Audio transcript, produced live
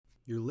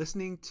You're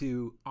listening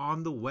to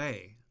On the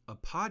Way, a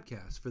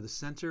podcast for the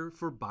Center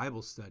for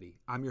Bible Study.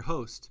 I'm your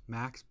host,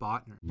 Max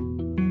Botner.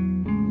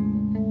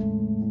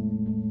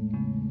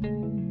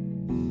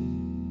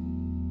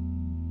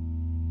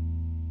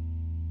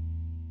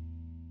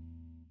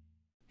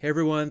 Hey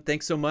everyone,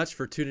 thanks so much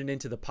for tuning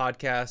into the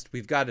podcast.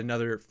 We've got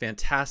another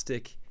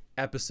fantastic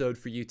episode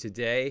for you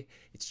today.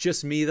 It's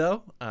just me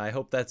though. I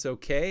hope that's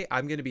okay.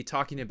 I'm going to be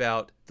talking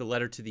about the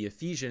letter to the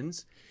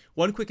Ephesians.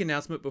 One quick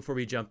announcement before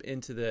we jump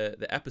into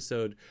the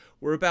episode.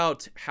 We're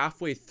about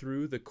halfway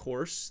through the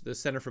course, the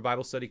Center for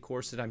Bible Study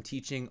course that I'm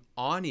teaching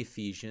on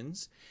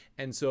Ephesians.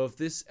 And so if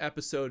this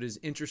episode is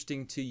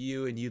interesting to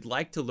you and you'd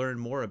like to learn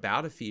more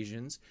about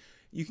Ephesians,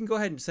 you can go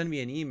ahead and send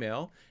me an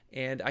email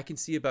and I can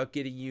see about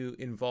getting you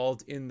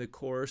involved in the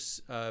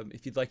course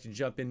if you'd like to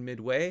jump in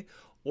midway,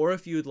 or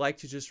if you would like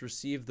to just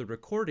receive the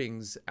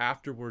recordings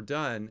after we're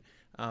done.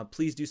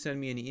 Please do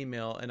send me an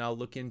email and I'll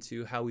look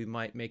into how we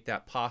might make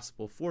that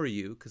possible for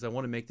you, because I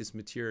want to make this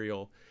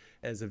material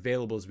as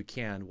available as we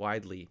can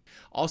widely.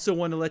 Also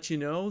want to let you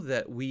know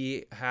that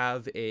we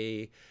have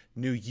a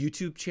new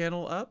YouTube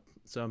channel up,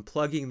 so I'm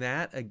plugging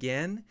that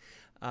again.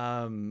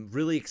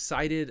 Really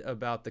excited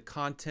about the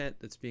content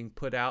that's being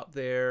put out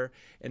there.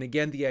 And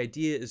again, the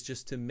idea is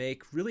just to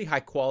make really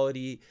high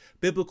quality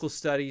biblical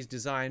studies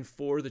designed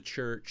for the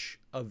church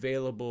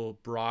available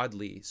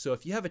broadly. So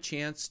if you have a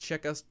chance,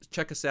 check us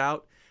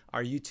out.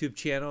 Our YouTube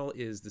channel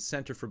is the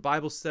Center for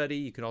Bible Study.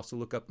 You can also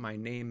look up my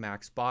name,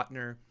 Max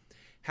Botner.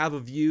 Have a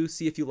view,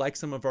 see if you like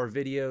some of our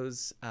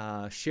videos,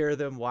 share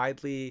them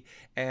widely,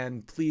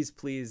 and please,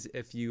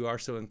 if you are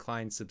so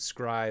inclined,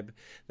 subscribe.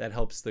 That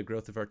helps the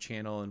growth of our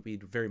channel, and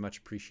we'd very much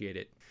appreciate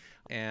it.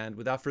 And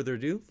without further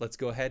ado, let's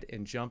go ahead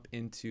and jump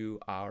into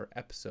our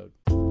episode.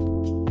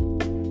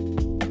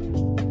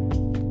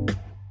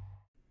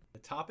 The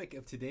topic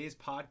of today's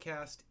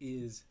podcast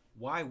is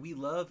why we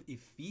love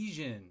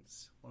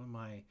Ephesians, one of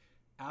my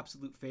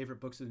absolute favorite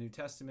books of the New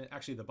Testament,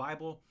 actually the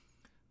Bible.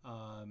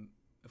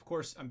 Of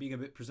course, I'm being a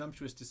bit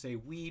presumptuous to say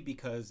we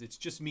because it's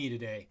just me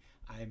today.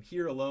 I am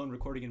here alone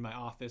recording in my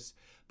office,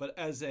 but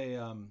as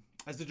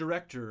the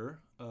director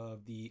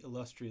of the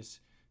illustrious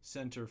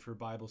Center for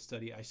Bible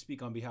Study, I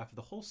speak on behalf of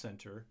the whole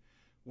center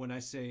when I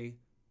say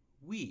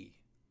we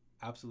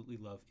absolutely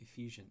love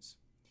Ephesians.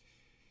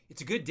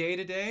 It's a good day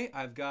today.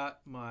 I've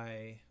got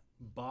my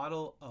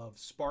bottle of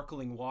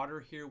sparkling water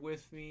here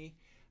with me,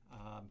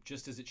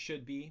 just as it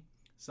should be,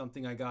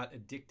 something I got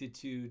addicted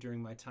to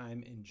during my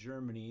time in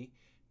Germany.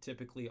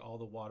 Typically, all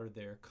the water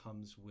there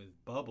comes with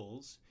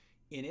bubbles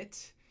in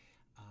it.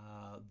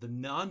 The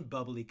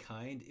non-bubbly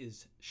kind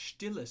is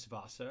stilles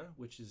Wasser,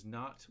 which is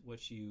not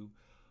what you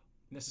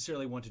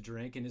necessarily want to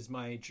drink. And as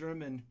my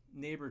German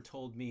neighbor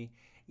told me,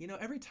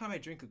 every time I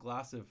drink a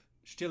glass of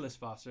stilles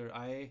Wasser,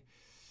 I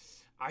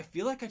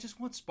feel like I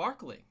just want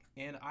sparkling.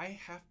 And I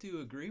have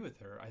to agree with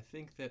her. I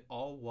think that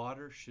all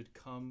water should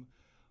come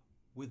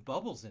with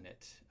bubbles in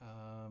it.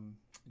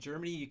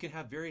 Germany, you can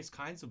have various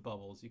kinds of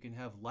bubbles. You can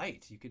have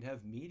light, you can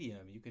have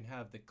medium, you can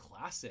have the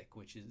classic,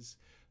 which is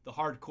the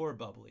hardcore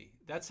bubbly.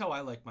 That's how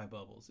I like my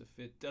bubbles.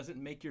 If it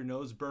doesn't make your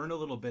nose burn a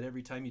little bit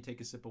every time you take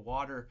a sip of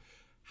water,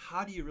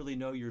 how do you really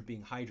know you're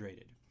being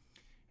hydrated?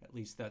 At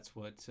least that's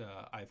what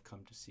I've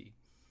come to see.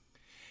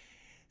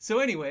 So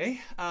anyway,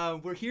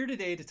 we're here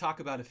today to talk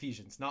about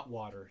Ephesians, not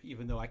water,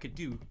 even though I could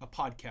do a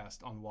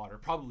podcast on water,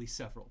 probably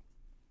several.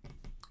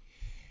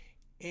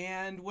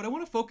 And what I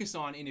want to focus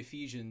on in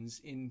Ephesians,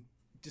 in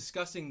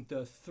discussing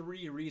the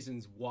three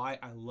reasons why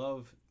I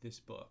love this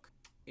book,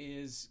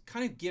 is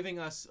kind of giving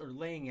us or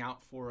laying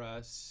out for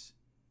us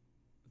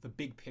the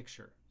big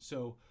picture.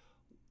 So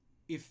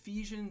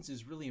Ephesians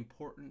is really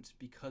important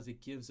because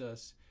it gives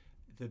us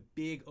the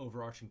big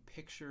overarching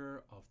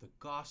picture of the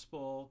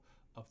gospel,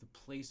 of the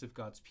place of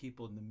God's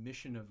people and the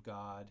mission of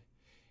God.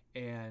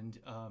 And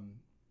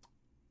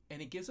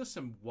it gives us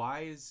some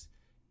wise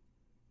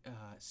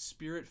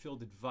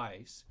spirit-filled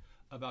advice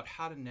about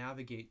how to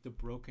navigate the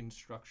broken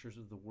structures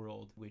of the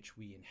world which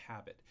we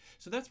inhabit.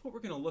 So that's what we're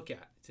going to look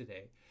at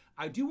today.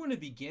 I do want to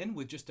begin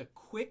with just a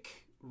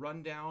quick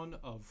rundown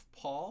of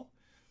Paul.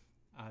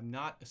 I'm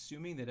not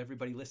assuming that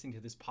everybody listening to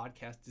this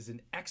podcast is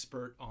an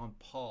expert on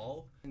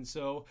Paul. And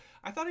so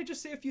I thought I'd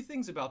just say a few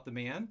things about the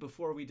man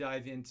before we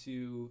dive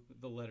into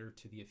the letter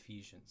to the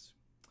Ephesians.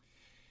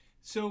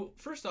 So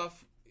first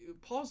off,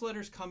 Paul's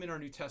letters come in our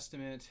New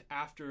Testament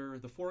after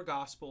the four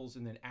Gospels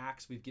and then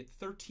Acts. We get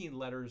 13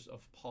 letters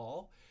of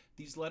Paul.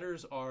 These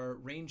letters are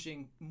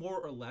ranging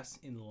more or less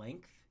in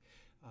length.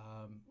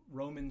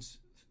 Romans,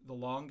 the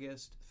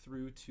longest,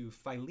 through to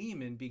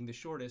Philemon being the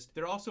shortest.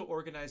 They're also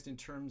organized in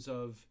terms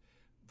of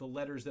the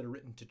letters that are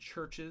written to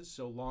churches,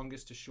 so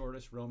longest to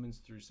shortest, Romans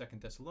through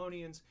 2nd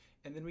Thessalonians.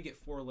 And then we get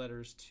 4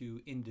 letters to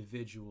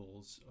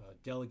individuals,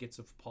 delegates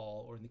of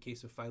Paul, or in the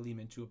case of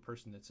Philemon, to a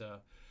person that's a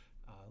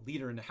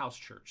leader in the house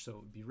church, so it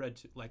would be read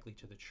likely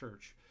to the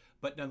church,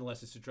 but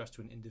nonetheless it's addressed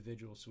to an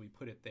individual, so we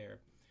put it there.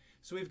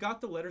 So we've got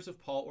the letters of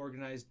Paul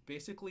organized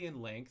basically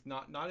in length,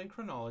 not in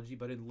chronology,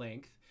 but in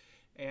length,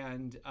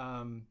 and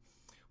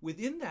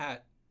within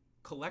that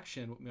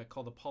collection, what we might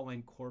call the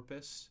Pauline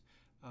corpus,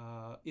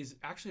 is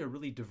actually a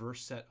really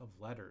diverse set of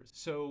letters.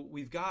 So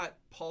we've got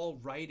Paul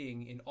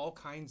writing in all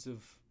kinds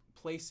of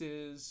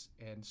places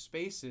and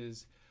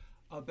spaces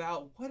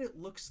about what it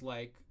looks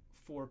like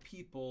for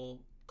people,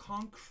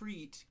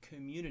 concrete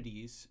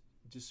communities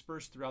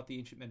dispersed throughout the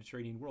ancient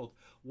Mediterranean world,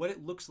 what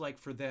it looks like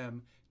for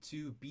them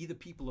to be the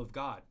people of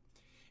God.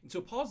 And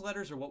so Paul's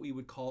letters are what we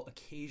would call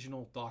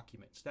occasional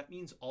documents. That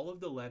means all of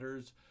the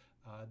letters,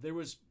 there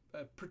was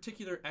a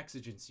particular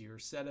exigency or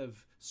set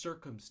of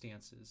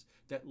circumstances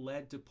that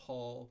led to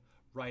Paul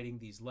writing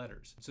these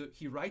letters. So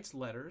he writes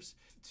letters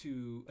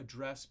to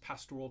address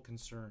pastoral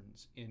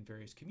concerns in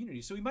various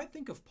communities. So we might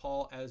think of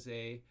Paul as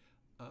a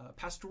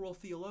pastoral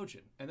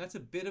theologian. And that's a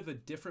bit of a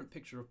different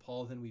picture of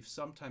Paul than we've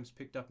sometimes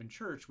picked up in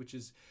church, which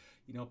is,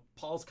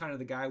 Paul's kind of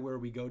the guy where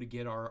we go to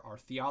get our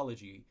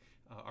theology,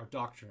 our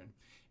doctrine,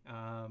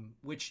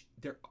 which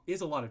there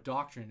is a lot of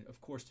doctrine, of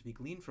course, to be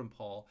gleaned from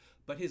Paul,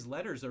 but his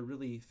letters are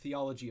really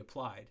theology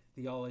applied,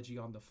 theology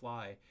on the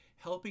fly,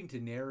 helping to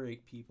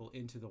narrate people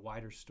into the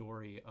wider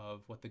story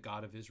of what the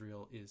God of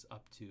Israel is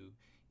up to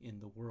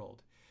in the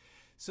world.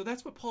 So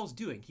that's what Paul's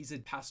doing. He's a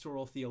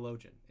pastoral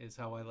theologian, is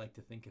how I like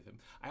to think of him.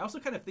 I also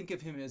kind of think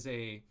of him as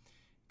a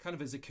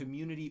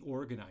community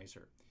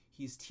organizer.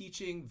 He's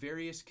teaching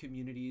various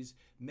communities,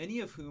 many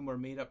of whom are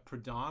made up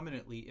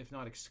predominantly, if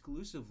not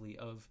exclusively,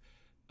 of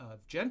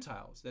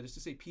Gentiles. That is to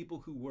say, people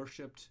who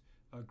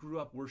grew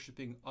up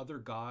worshiping other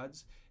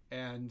gods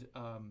and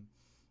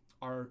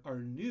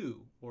are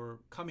new or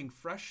coming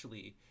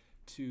freshly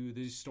to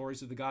the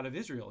stories of the God of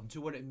Israel and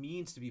to what it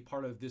means to be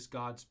part of this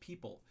God's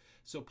people.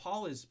 So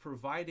Paul is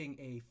providing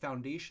a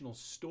foundational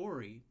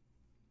story,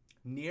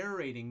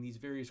 narrating these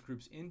various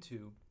groups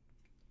into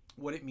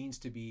what it means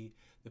to be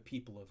the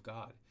people of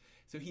God.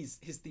 So his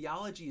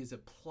theology is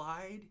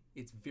applied,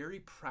 it's very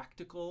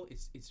practical,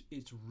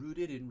 it's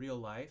rooted in real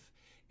life,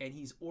 and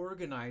he's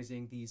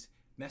organizing these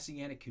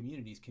messianic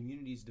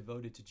communities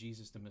devoted to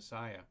Jesus the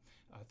Messiah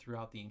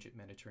throughout the ancient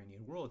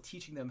Mediterranean world,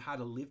 teaching them how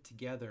to live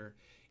together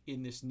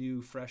in this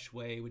new, fresh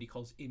way, what he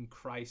calls in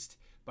Christ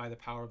by the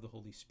power of the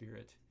Holy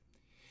Spirit.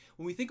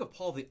 When we think of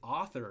Paul the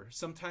author,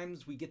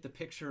 sometimes we get the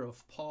picture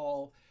of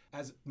Paul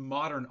as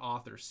modern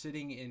author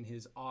sitting in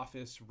his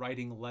office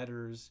writing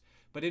letters.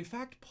 But in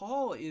fact,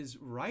 Paul is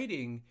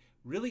writing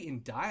really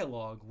in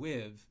dialogue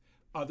with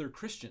other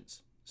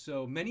Christians.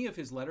 So many of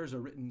his letters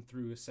are written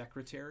through a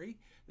secretary.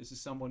 This is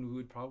someone who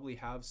would probably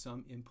have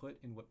some input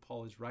in what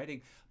Paul is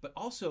writing. But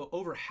also,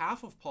 over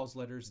half of Paul's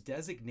letters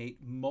designate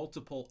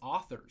multiple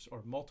authors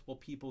or multiple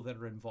people that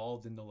are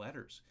involved in the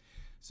letters.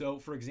 So,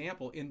 for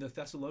example, in the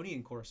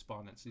Thessalonian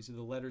correspondence, these are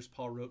the letters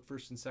Paul wrote,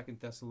 1st and 2nd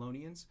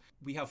Thessalonians,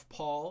 we have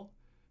Paul,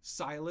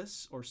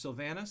 Silas or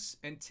Silvanus,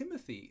 and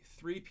Timothy,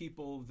 three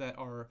people that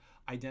are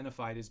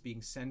identified as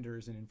being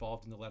senders and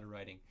involved in the letter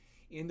writing.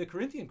 In the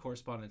Corinthian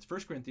correspondence,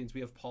 1 Corinthians,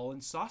 we have Paul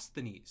and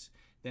Sosthenes.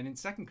 Then in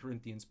 2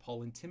 Corinthians,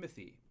 Paul and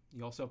Timothy.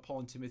 You also have Paul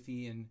and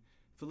Timothy in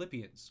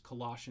Philippians,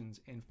 Colossians,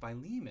 and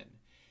Philemon.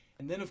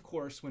 And then, of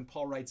course, when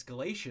Paul writes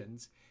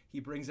Galatians, he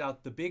brings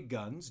out the big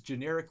guns,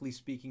 generically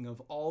speaking of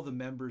all the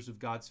members of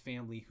God's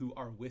family who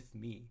are with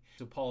me.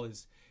 So Paul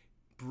is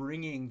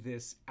bringing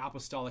this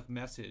apostolic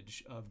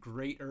message of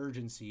great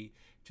urgency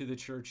to the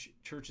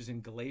churches in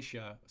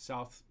Galatia,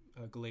 south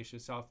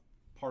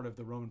part of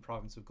the Roman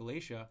province of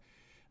Galatia,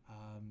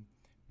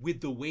 with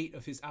the weight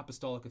of his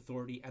apostolic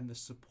authority and the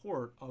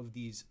support of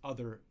these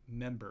other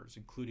members,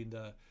 including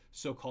the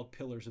so-called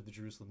pillars of the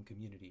Jerusalem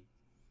community.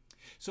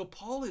 So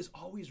Paul is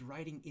always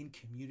writing in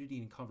community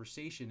and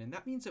conversation, and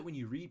that means that when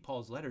you read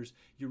Paul's letters,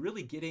 you're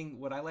really getting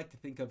what I like to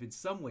think of in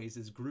some ways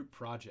as group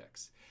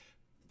projects.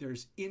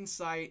 There's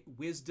insight,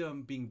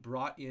 wisdom being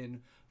brought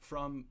in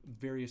from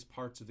various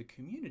parts of the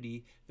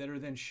community that are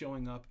then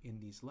showing up in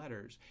these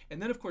letters.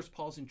 And then, of course,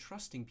 Paul's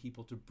entrusting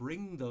people to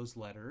bring those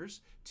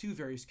letters to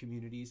various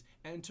communities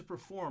and to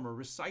perform or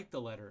recite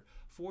the letter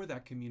for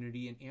that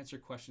community and answer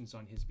questions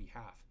on his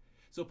behalf.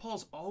 So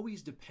Paul's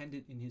always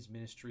dependent in his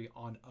ministry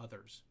on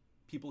others,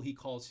 people he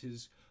calls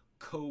his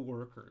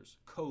co-workers,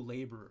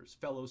 co-laborers,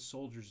 fellow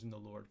soldiers in the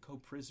Lord,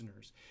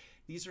 co-prisoners.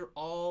 These are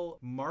all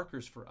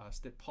markers for us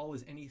that Paul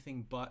is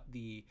anything but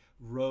the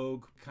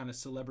rogue kind of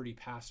celebrity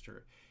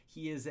pastor.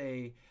 He is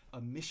a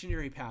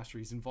missionary pastor.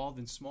 He's involved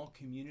in small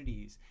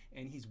communities,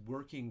 and he's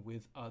working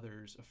with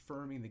others,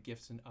 affirming the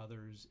gifts in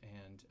others,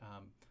 and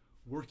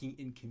working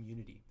in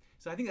community.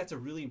 So I think that's a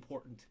really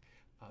important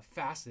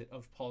facet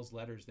of Paul's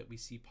letters that we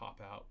see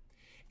pop out.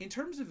 In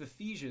terms of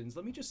Ephesians,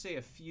 let me just say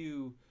a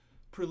few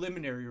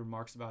preliminary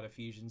remarks about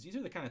Ephesians. These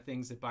are the kind of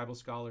things that Bible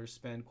scholars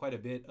spend quite a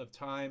bit of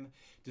time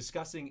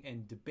discussing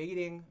and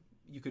debating.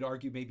 You could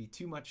argue maybe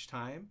too much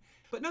time,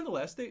 but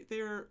nonetheless,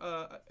 they're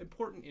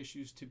important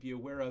issues to be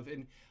aware of.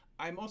 And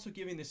I'm also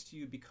giving this to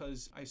you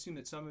because I assume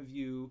that some of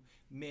you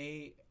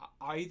may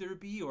either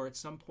be or at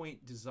some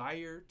point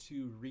desire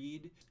to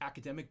read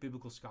academic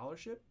biblical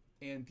scholarship,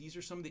 and these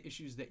are some of the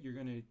issues that you're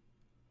going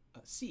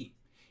to see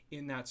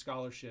in that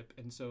scholarship.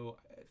 And so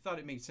I thought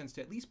it made sense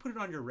to at least put it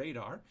on your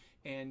radar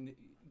and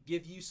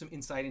give you some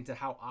insight into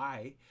how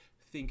I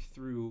think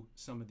through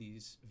some of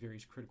these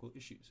various critical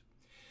issues.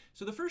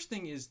 So the first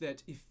thing is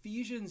that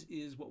Ephesians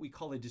is what we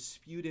call a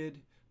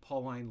disputed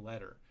Pauline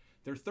letter.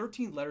 There are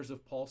 13 letters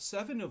of Paul,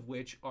 7 of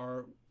which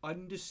are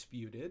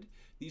undisputed.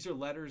 These are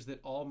letters that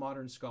all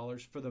modern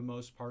scholars, for the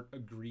most part,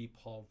 agree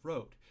Paul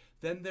wrote.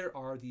 Then there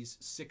are these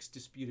 6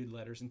 disputed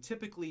letters, and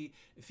typically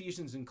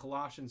Ephesians and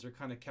Colossians are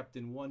kind of kept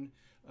in one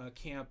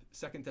camp.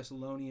 2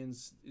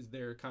 Thessalonians is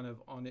there kind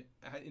of on it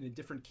in a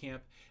different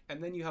camp,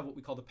 and then you have what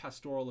we call the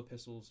pastoral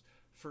epistles,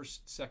 1st,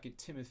 2nd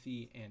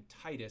Timothy, and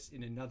Titus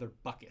in another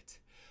bucket.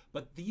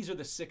 But these are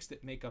the 6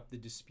 that make up the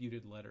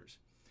disputed letters.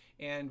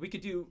 And we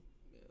could do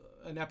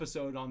an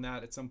episode on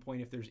that at some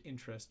point if there's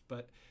interest,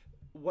 but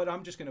what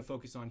I'm just going to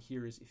focus on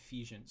here is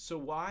Ephesians. So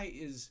why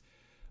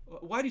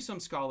do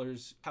some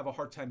scholars have a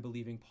hard time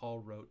believing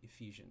Paul wrote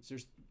Ephesians?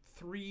 There's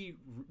 3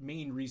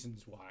 main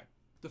reasons why.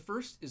 The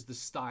first is the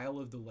style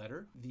of the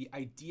letter. The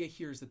idea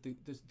here is that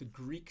the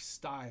Greek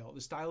style,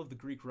 the style of the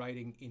Greek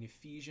writing in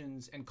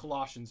Ephesians and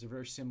Colossians are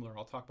very similar.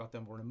 I'll talk about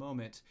them more in a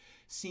moment,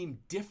 seem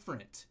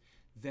different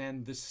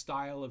than the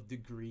style of the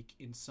Greek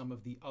in some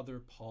of the other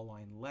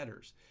Pauline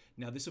letters.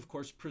 Now, this, of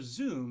course,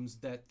 presumes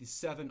that the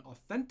 7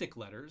 authentic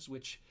letters,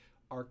 which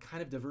are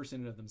kind of diverse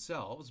in and of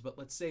themselves, but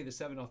let's say the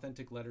 7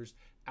 authentic letters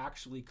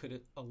actually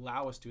could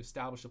allow us to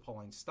establish a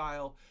Pauline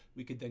style.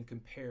 We could then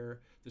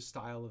compare the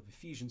style of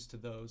Ephesians to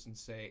those and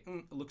say,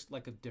 it looks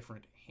like a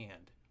different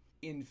hand.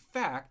 In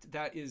fact,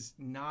 that is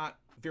not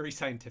very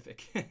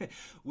scientific.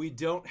 We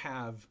don't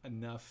have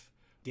enough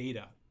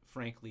data,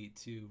 frankly,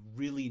 to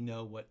really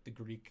know what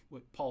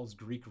Paul's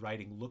Greek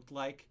writing looked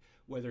like,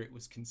 whether it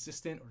was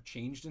consistent or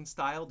changed in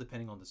style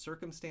depending on the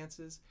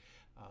circumstances.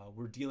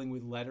 We're dealing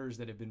with letters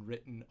that have been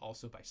written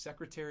also by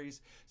secretaries.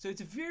 So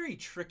it's a very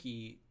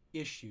tricky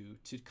issue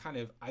to kind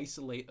of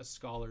isolate a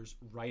scholar's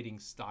writing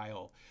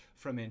style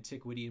from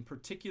antiquity, in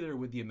particular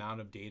with the amount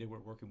of data we're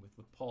working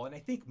with Paul. And I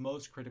think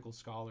most critical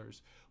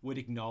scholars would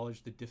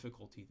acknowledge the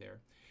difficulty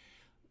there.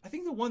 I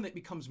think the one that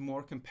becomes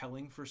more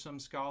compelling for some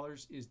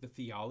scholars is the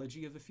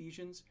theology of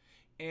Ephesians.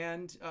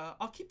 And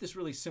I'll keep this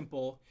really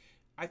simple.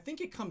 I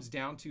think it comes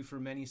down to, for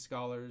many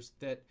scholars,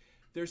 that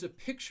there's a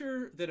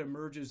picture that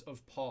emerges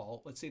of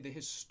Paul, let's say the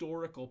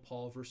historical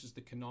Paul versus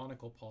the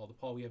canonical Paul, the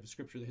Paul we have in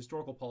Scripture. The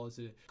historical Paul is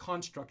a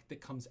construct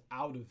that comes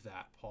out of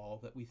that Paul,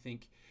 that we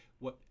think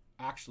what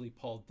actually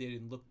Paul did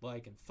and looked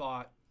like and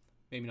thought,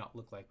 maybe not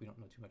look like, we don't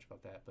know too much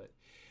about that,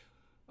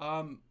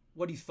 but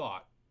what he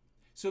thought.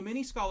 So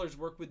many scholars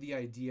work with the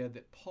idea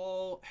that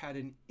Paul had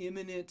an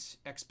imminent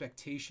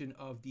expectation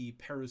of the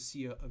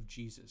parousia of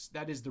Jesus.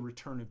 That is the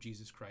return of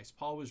Jesus Christ.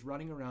 Paul was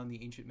running around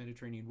the ancient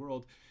Mediterranean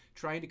world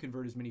trying to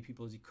convert as many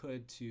people as he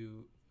could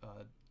to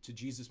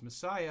Jesus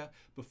Messiah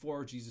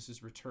before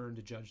Jesus' return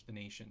to judge the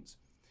nations.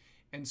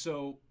 And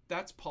so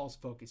that's Paul's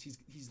focus.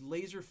 He's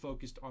laser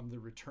focused on the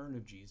return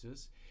of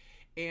Jesus.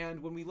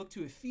 And when we look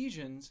to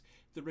Ephesians,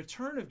 the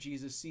return of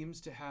Jesus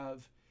seems to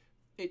have,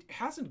 it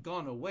hasn't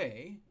gone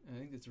away. I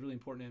think that's really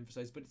important to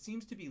emphasize, but it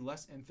seems to be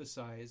less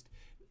emphasized.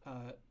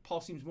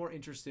 Paul seems more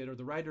interested, or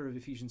the writer of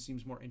Ephesians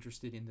seems more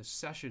interested in the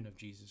session of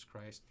Jesus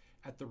Christ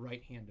at the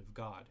right hand of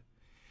God.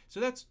 So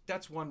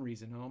that's one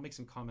reason, and I'll make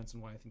some comments on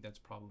why I think that's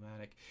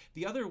problematic.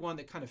 The other one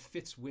that kind of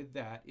fits with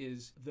that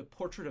is the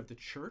portrait of the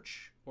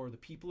church or the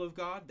people of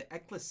God. The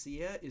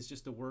ecclesia is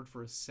just a word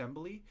for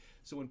assembly.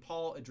 So when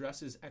Paul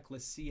addresses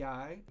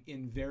ecclesiae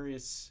in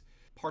various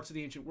parts of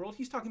the ancient world,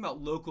 he's talking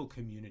about local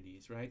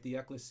communities, right? The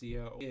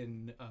ecclesia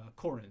in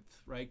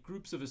Corinth, right?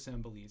 Groups of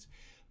assemblies.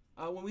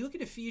 When we look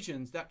at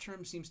Ephesians, that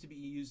term seems to be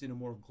used in a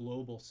more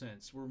global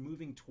sense. We're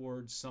moving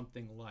towards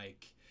something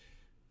like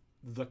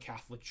the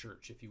Catholic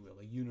Church, if you will,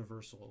 a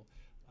universal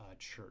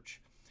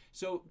church.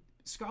 So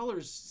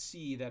scholars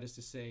see, that is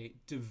to say,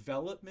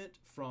 development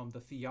from the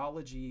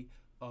theology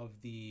of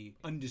the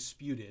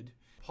undisputed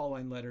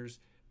Pauline letters.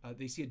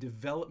 They see a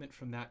development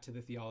from that to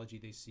the theology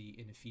they see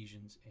in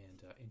Ephesians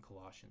and in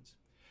Colossians.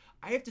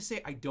 I have to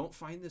say, I don't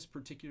find this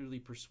particularly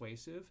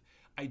persuasive.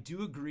 I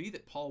do agree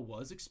that Paul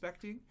was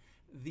expecting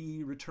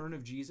the return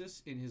of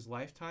Jesus in his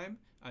lifetime.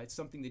 It's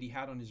something that he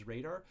had on his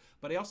radar,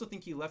 but I also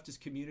think he left his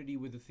community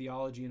with a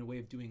theology and a way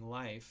of doing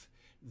life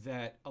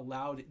that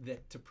allowed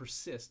that to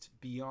persist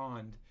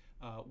beyond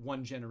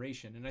one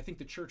generation. And I think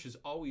the church has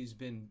always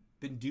been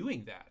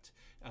doing that,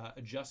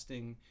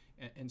 adjusting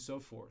and so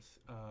forth.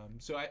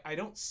 So I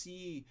don't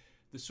see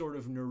the sort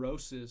of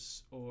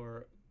neurosis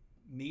or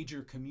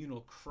major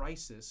communal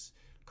crisis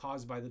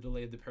caused by the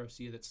delay of the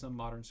parousia that some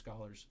modern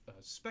scholars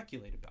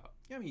speculate about.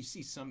 I mean, you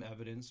see some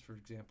evidence, for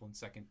example, in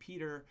 2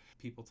 Peter,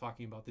 people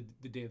talking about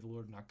the day of the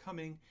Lord not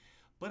coming,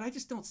 but I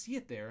just don't see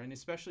it there. And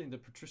especially in the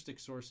patristic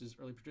sources,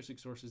 early patristic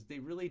sources, they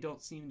really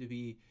don't seem to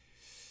be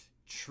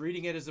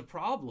treating it as a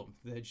problem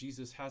that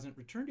Jesus hasn't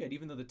returned yet,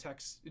 even though the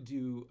texts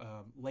do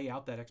lay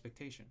out that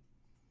expectation.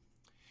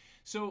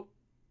 So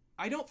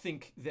I don't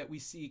think that we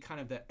see kind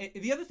of that.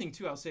 The other thing,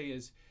 too, I'll say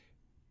is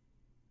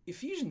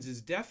Ephesians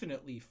is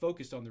definitely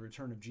focused on the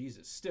return of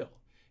Jesus still.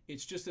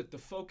 It's just that the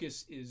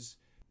focus is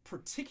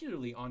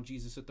particularly on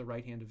Jesus at the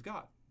right hand of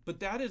God. But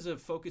that is a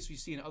focus we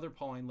see in other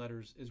Pauline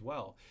letters as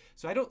well.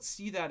 So I don't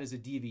see that as a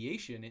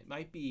deviation. It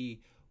might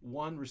be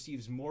one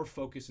receives more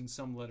focus in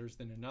some letters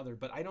than another,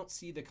 but I don't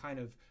see the kind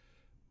of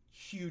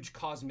huge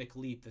cosmic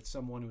leap that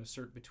some want to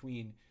assert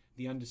between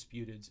the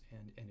Undisputeds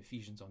and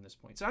Ephesians on this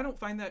point. So I don't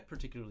find that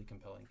particularly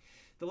compelling.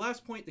 The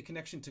last point, the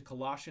connection to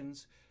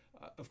Colossians.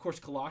 Of course,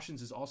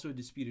 Colossians is also a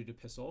disputed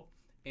epistle.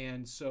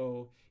 And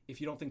so if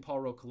you don't think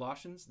Paul wrote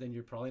Colossians, then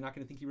you're probably not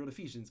going to think he wrote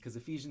Ephesians, because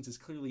Ephesians is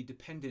clearly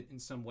dependent in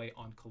some way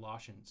on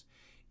Colossians.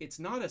 It's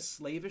not a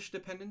slavish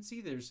dependency.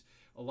 There's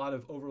a lot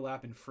of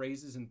overlap in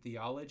phrases and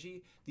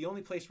theology. The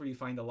only place where you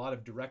find a lot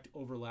of direct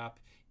overlap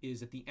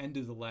is at the end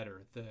of the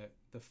letter.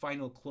 The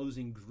final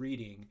closing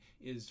greeting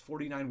is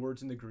 49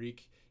 words in the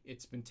Greek.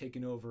 It's been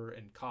taken over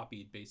and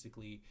copied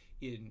basically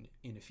in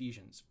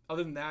Ephesians.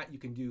 Other than that, you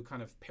can do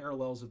kind of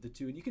parallels of the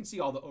two, and you can see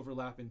all the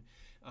overlap in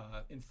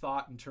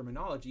thought and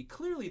terminology.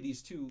 Clearly,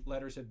 these two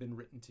letters have been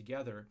written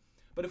together.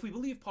 But if we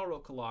believe Paul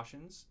wrote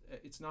Colossians,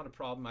 it's not a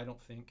problem, I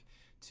don't think,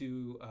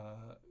 to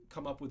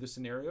come up with a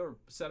scenario or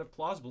set of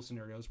plausible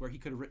scenarios where he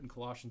could have written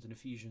Colossians and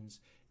Ephesians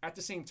at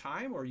the same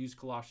time, or used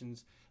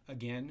Colossians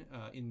again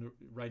in the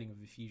writing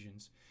of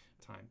Ephesians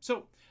time.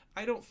 So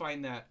I don't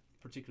find that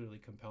particularly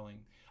compelling.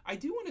 I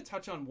do want to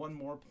touch on one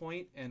more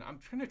point, and I'm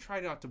trying to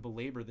try not to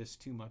belabor this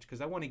too much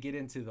because I want to get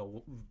into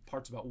the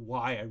parts about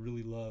why I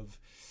really love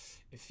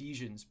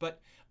Ephesians.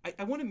 But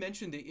I want to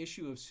mention the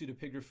issue of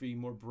pseudepigraphy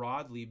more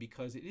broadly,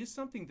 because it is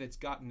something that's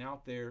gotten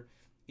out there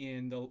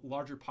in the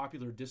larger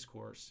popular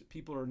discourse.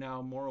 People are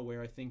now more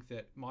aware, I think,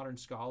 that modern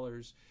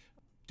scholars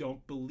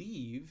don't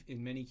believe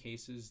in many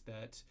cases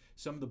that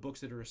some of the books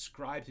that are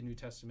ascribed to New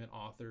Testament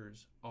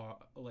authors,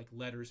 like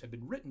letters, have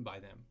been written by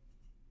them.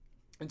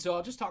 And so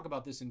I'll just talk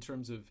about this in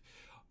terms of,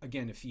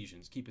 again,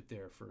 Ephesians. Keep it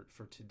there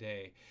for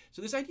today.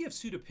 So this idea of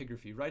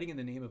pseudepigraphy, writing in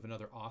the name of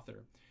another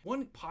author.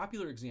 One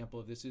popular example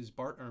of this is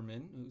Bart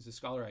Ehrman, who's a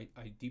scholar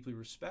I deeply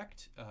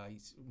respect.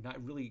 He's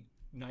not really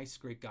nice,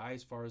 great guy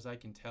as far as I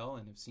can tell,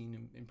 and have seen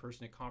him in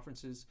person at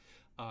conferences.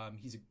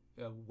 He's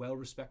a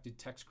well-respected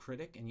text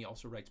critic, and he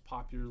also writes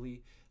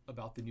popularly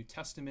about the New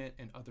Testament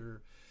and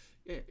other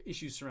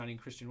issues surrounding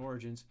Christian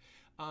origins.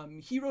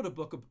 He wrote a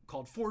book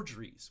called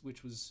Forgeries,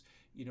 which was,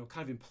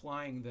 kind of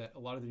implying that a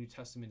lot of the New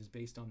Testament is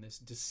based on this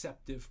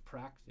deceptive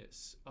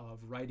practice of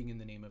writing in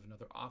the name of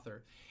another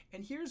author.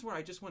 And here's where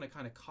I just want to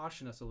kind of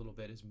caution us a little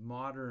bit as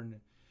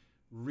modern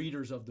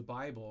readers of the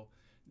Bible,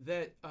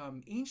 that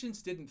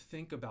ancients didn't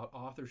think about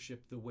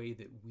authorship the way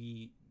that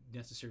we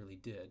necessarily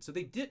did. So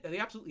they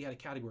absolutely had a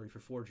category for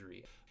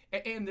forgery.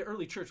 And the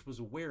early church was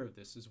aware of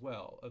this as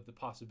well, of the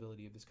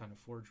possibility of this kind of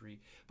forgery.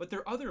 But there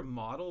are other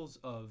models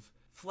of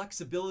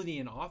flexibility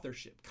in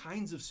authorship,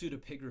 kinds of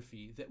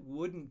pseudepigraphy that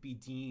wouldn't be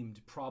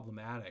deemed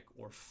problematic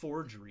or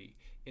forgery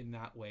in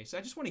that way. So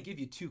I just want to give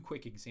you two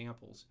quick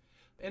examples.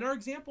 And our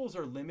examples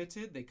are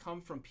limited. They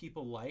come from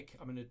people like,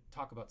 I'm going to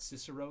talk about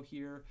Cicero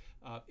here,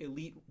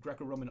 elite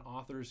Greco-Roman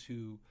authors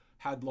who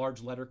had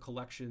large letter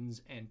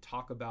collections and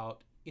talk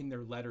about in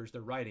their letters,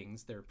 their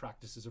writings, their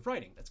practices of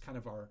writing. That's kind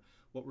of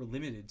what we're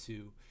limited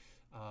to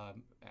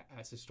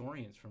as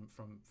historians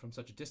from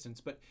such a distance.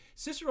 But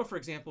Cicero, for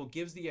example,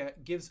 gives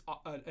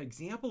an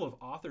example of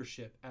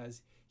authorship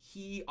as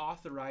he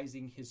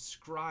authorizing his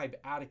scribe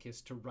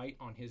Atticus to write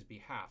on his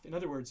behalf. In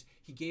other words,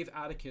 he gave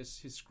Atticus,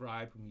 his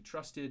scribe, whom he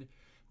trusted,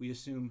 we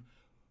assume,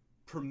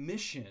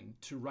 permission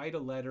to write a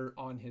letter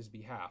on his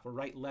behalf, or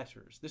write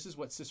letters. This is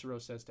what Cicero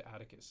says to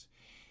Atticus.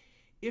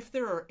 If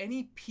there are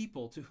any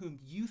people to whom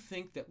you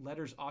think that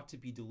letters ought to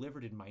be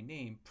delivered in my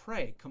name,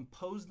 pray,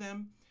 compose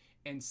them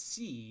and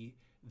see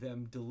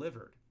them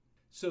delivered.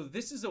 So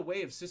this is a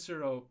way of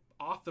Cicero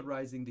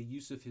authorizing the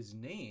use of his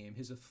name,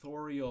 his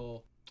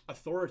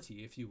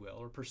authority, if you will,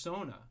 or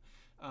persona.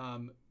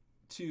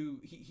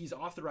 He's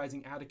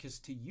authorizing Atticus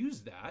to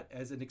use that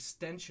as an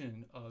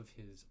extension of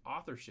his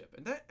authorship.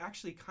 And that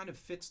actually kind of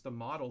fits the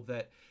model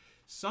that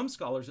some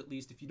scholars, at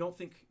least, if you don't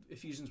think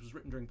Ephesians was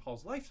written during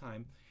Paul's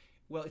lifetime,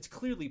 well, it's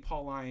clearly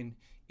Pauline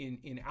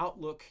in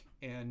outlook,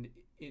 and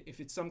if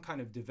it's some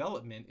kind of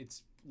development,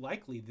 it's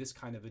likely this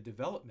kind of a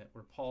development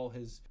where Paul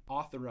has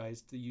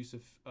authorized the use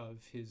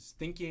of his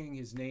thinking,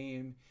 his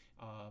name,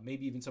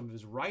 maybe even some of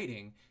his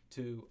writing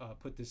to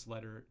put this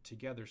letter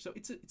together. So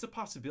it's a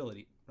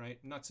possibility, right?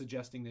 I'm not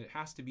suggesting that it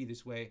has to be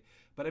this way,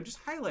 but I'm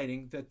just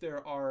highlighting that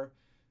there are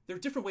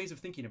different ways of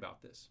thinking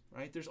about this,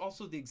 right? There's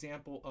also the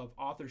example of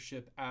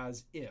authorship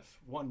as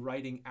if, one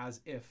writing as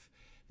if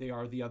they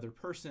are the other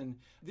person.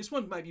 This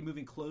one might be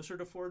moving closer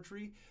to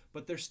forgery,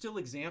 but there's still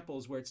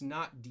examples where it's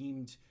not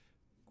deemed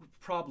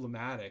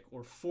problematic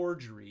or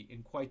forgery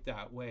in quite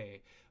that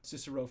way.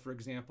 Cicero, for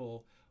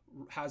example,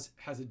 has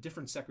a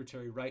different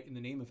secretary write in the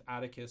name of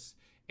Atticus,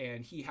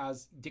 and he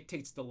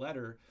dictates the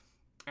letter,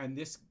 and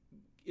this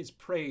is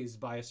praised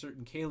by a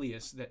certain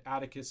Callias, that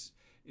Atticus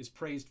is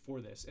praised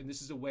for this. And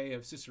this is a way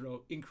of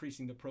Cicero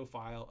increasing the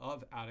profile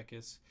of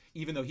Atticus,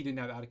 even though he didn't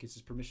have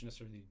Atticus's permission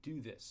necessarily to do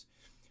this.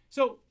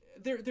 So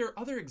there are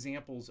other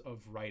examples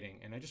of writing,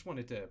 and I just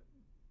wanted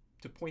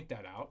to point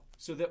that out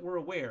so that we're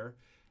aware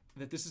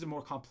that this is a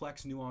more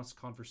complex, nuanced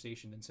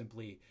conversation than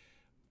simply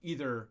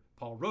either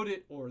Paul wrote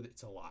it or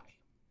it's a lie,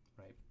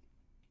 right?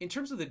 In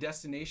terms of the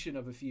destination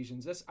of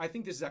Ephesians, I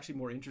think this is actually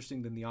more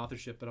interesting than the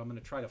authorship, but I'm going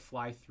to try to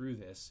fly through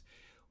this.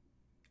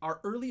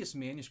 Our earliest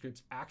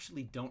manuscripts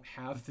actually don't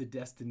have the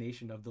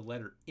destination of the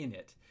letter in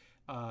it.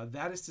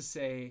 That is to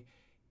say,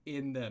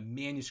 in the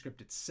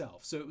manuscript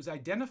itself. So it was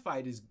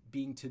identified as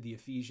being to the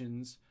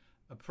Ephesians.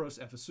 Pros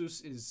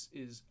Ephesus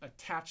is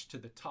attached to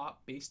the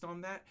top based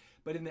on that.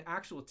 But in the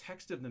actual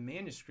text of the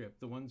manuscript,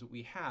 the ones that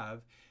we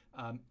have,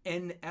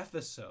 en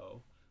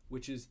Epheso,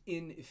 which is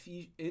in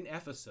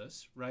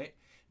Ephesus, right?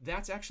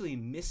 That's actually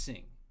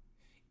missing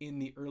in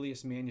the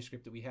earliest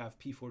manuscript that we have,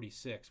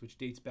 P46, which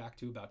dates back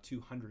to about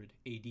 200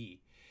 AD.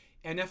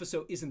 En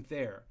Epheso isn't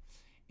there.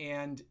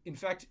 And in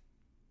fact,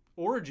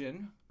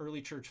 Origen,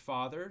 early church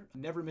father,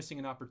 never missing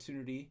an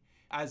opportunity,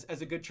 as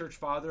a good church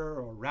father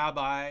or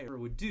rabbi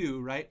would do,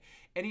 right?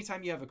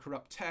 Anytime you have a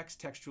corrupt text,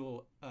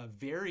 textual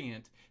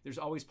variant, there's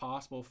always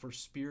possible for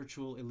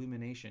spiritual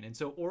illumination. And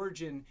so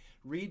Origen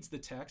reads the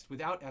text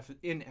without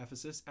in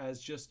Ephesus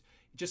as just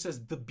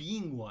as the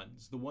being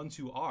ones, the ones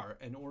who are.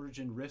 And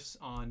Origen riffs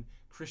on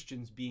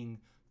Christians being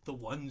the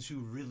ones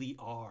who really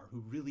are, who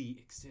really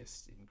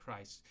exist in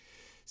Christ.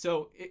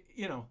 So,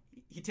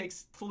 he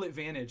takes full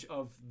advantage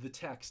of the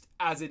text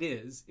as it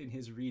is in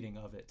his reading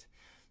of it.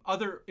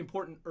 Other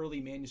important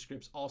early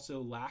manuscripts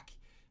also lack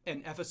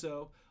an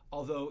Epheso,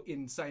 although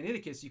in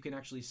Sinaiticus you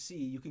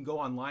can go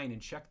online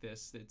and check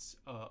this. It's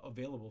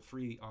available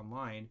free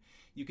online.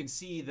 You can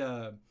see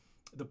the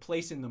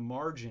place in the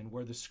margin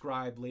where the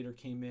scribe later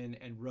came in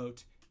and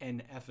wrote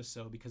en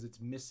Epheso because it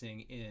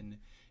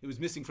was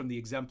missing from the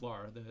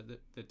exemplar,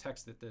 the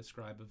text that the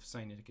scribe of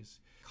Sinaiticus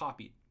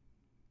copied.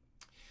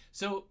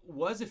 So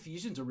was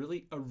Ephesians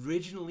really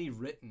originally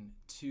written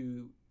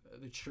to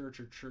the church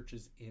or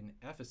churches in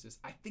Ephesus?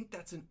 I think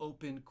that's an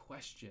open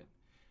question,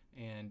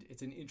 and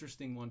it's an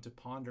interesting one to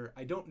ponder.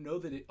 I don't know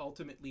that it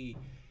ultimately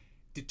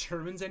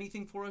determines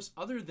anything for us,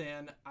 other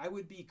than I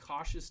would be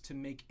cautious to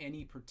make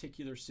any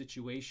particular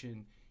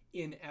situation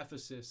in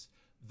Ephesus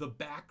the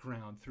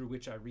background through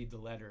which I read the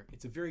letter.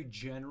 It's a very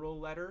general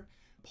letter.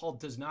 Paul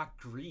does not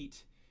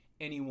greet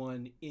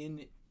anyone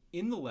in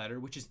the letter,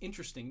 which is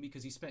interesting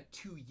because he spent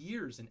 2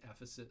 years in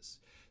Ephesus.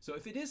 So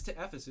if it is to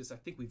Ephesus, I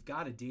think we've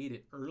got to date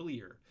it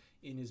earlier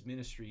in his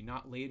ministry,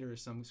 not later,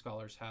 as some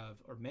scholars have,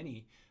 or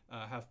many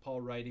have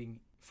Paul writing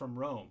from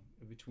Rome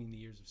between the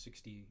years of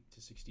 60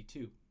 to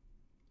 62.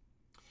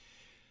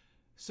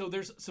 So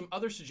there's some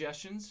other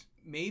suggestions.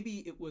 Maybe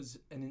it was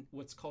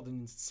what's called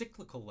an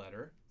encyclical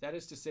letter. That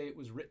is to say, it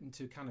was written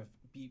to kind of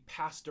be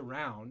passed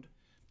around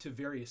to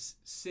various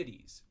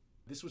cities.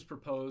 This was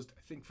proposed,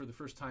 I think, for the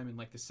first time in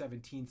like the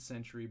 17th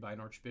century by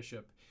an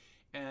archbishop.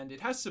 And it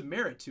has some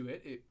merit to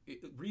it.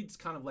 It reads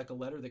kind of like a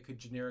letter that could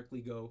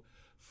generically go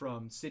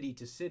from city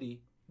to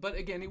city. But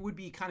again, it would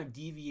be kind of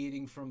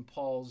deviating from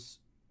Paul's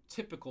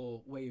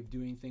typical way of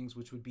doing things,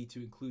 which would be to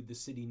include the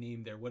city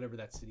name there, whatever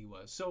that city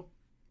was. So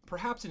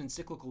perhaps an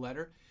encyclical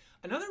letter.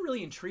 Another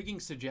really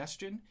intriguing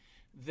suggestion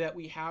that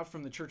we have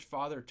from the church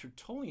father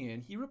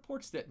Tertullian, he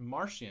reports that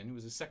Marcion, who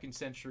was a 2nd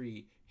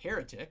century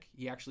heretic,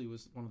 he actually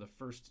was one of the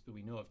first that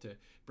we know of to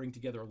bring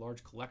together a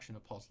large collection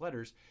of Paul's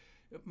letters.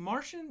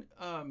 Marcion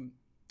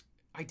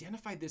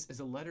identified this as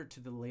a letter to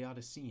the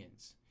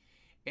Laodiceans.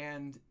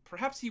 And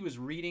perhaps he was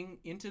reading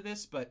into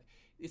this, but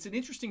it's an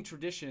interesting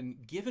tradition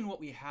given what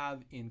we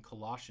have in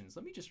Colossians.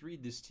 Let me just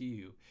read this to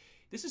you.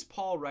 This is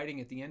Paul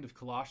writing at the end of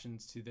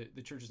Colossians to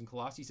the churches in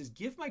Colossae. He says,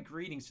 "Give my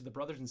greetings to the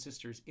brothers and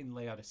sisters in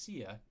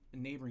Laodicea, a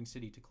neighboring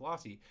city to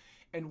Colossae.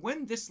 And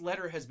when this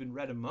letter has been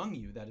read among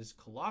you," that is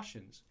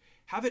Colossians,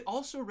 "have it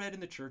also read in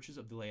the churches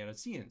of the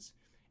Laodiceans.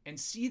 And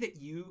see that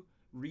you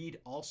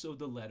read also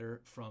the letter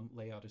from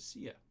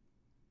Laodicea."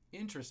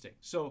 Interesting.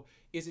 So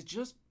is it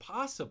just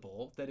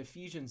possible that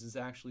Ephesians is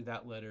actually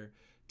that letter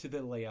to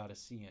the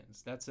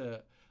Laodiceans? That's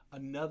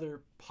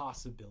another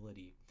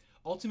possibility.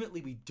 Ultimately,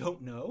 we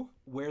don't know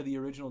where the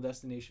original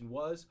destination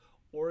was,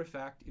 or in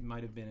fact, it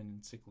might have been an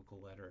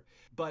encyclical letter.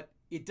 But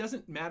it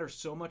doesn't matter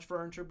so much for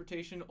our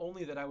interpretation,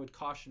 only that I would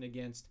caution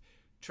against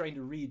trying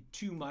to read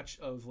too much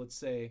of, let's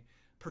say,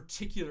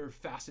 particular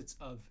facets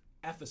of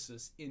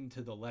Ephesus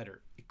into the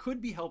letter. It could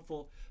be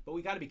helpful, but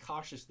we got to be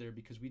cautious there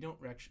because we don't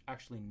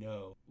actually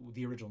know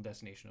the original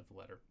destination of the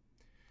letter.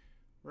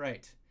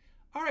 Right.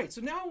 All right, so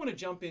now I want to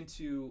jump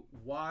into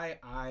why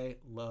I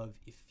love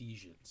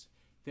Ephesians.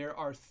 There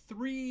are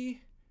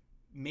 3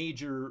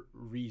 major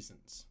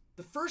reasons.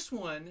 The first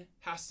one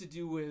has to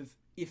do with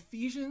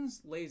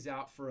Ephesians lays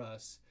out for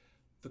us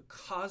the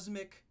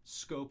cosmic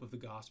scope of the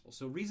gospel.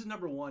 So reason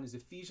number 1 is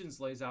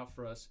Ephesians lays out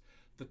for us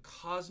the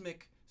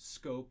cosmic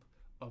scope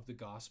of the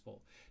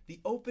gospel. The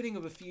opening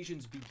of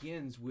Ephesians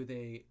begins with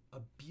a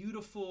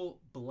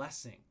beautiful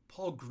blessing.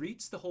 Paul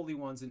greets the holy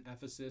ones in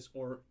Ephesus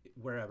or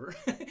wherever,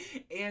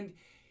 and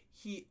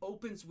he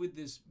opens with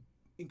this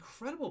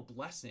incredible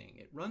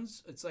blessing.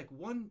 It's like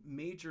one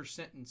major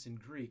sentence in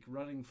Greek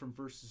running from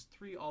verses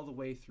 3 all the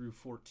way through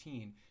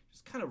 14,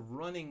 just kind of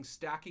running,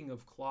 stacking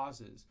of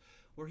clauses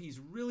where he's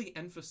really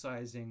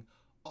emphasizing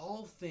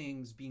all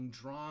things being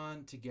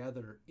drawn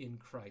together in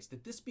Christ,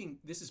 that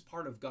this is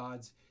part of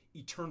God's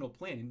eternal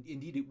plan.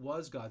 Indeed, it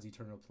was God's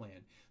eternal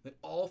plan that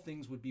all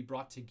things would be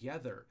brought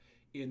together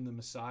in the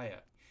Messiah.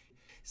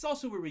 It's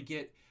also where we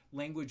get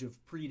language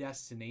of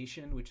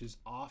predestination, which is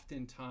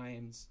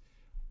oftentimes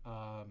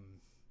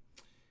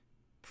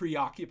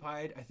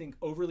preoccupied, I think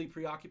overly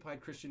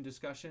preoccupied Christian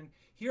discussion.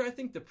 Here, I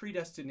think the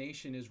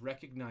predestination is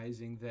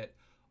recognizing that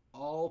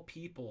all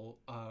people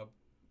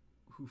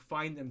who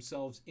find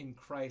themselves in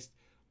Christ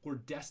were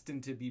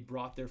destined to be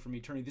brought there from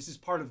eternity. This is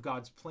part of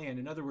God's plan.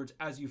 In other words,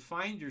 as you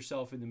find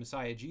yourself in the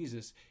Messiah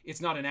Jesus,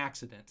 it's not an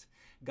accident.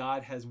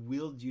 God has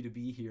willed you to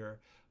be here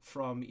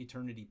from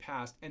eternity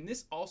past. And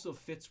this also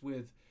fits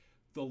with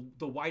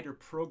the wider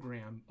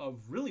program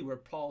of really where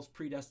Paul's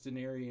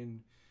predestinarian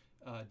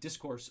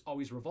discourse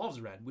always revolves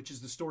around, which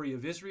is the story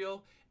of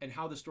Israel and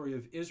how the story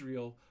of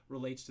Israel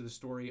relates to the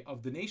story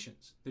of the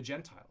nations, the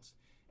Gentiles.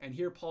 And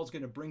here Paul's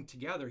going to bring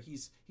together,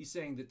 he's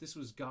saying that this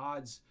was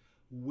God's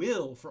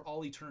will for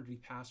all eternity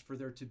past, for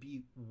there to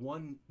be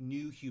one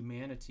new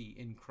humanity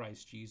in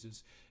Christ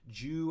Jesus,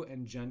 Jew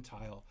and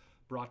Gentile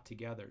brought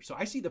together. So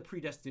I see the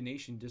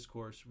predestination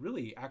discourse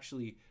really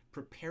actually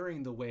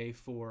preparing the way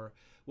for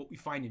what we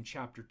find in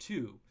chapter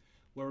 2,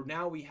 where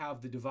now we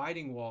have the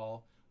dividing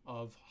wall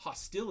of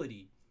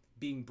hostility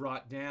being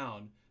brought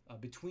down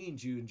between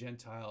Jew and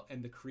Gentile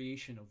and the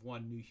creation of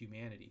one new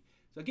humanity.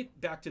 So I'll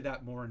get back to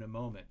that more in a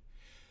moment.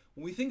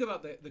 When we think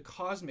about the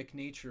cosmic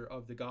nature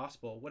of the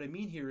gospel, what I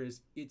mean here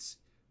is it's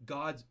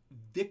God's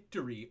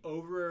victory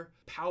over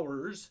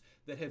powers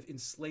that have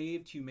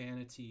enslaved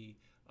humanity.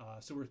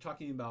 So we're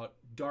talking about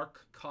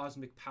dark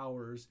cosmic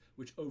powers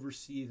which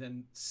oversee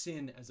then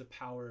sin as a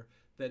power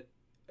that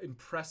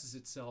impresses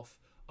itself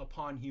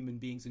upon human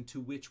beings and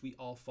to which we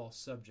all fall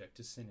subject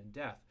to sin and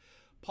death.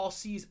 Paul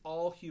sees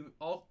all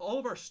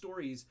of our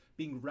stories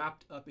being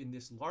wrapped up in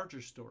this larger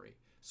story.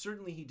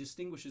 Certainly he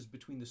distinguishes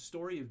between the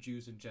story of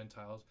Jews and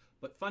Gentiles,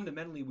 but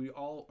fundamentally we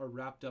all are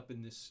wrapped up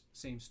in this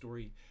same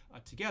story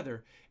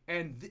together.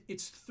 And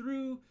it's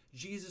through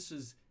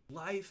Jesus's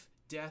life,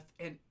 death,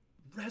 and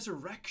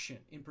resurrection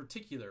in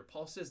particular.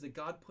 Paul says that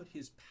God put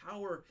his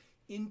power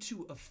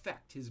into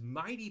effect, his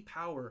mighty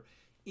power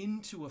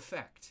into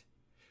effect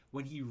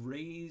when he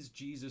raised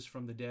Jesus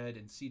from the dead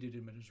and seated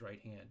him at his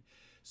right hand.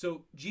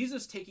 So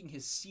Jesus taking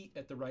his seat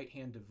at the right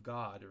hand of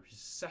God, or his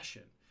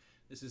session.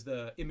 This is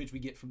the image we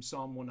get from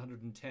Psalm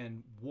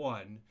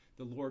 110:1.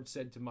 The Lord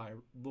said to my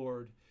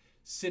Lord,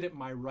 sit at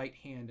my right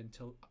hand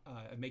until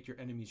I make your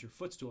enemies your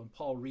footstool. And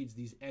Paul reads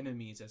these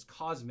enemies as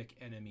cosmic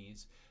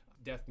enemies,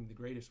 death being the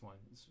greatest one,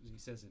 as he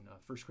says in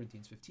 1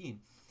 Corinthians 15.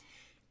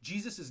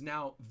 Jesus is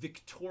now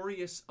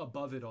victorious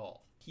above it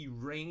all. He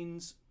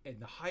reigns in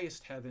the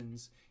highest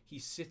heavens. He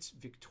sits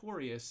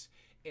victorious,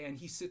 and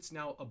he sits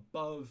now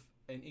above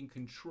and in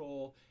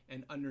control,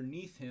 and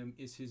underneath him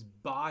is his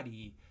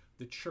body,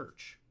 the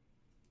church.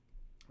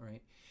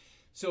 Right?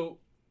 So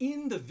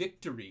in the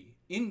victory,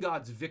 in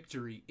God's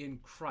victory in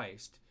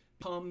Christ,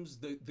 comes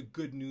the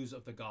good news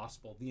of the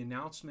gospel, the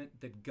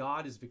announcement that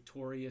God is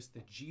victorious,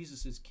 that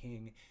Jesus is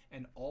king,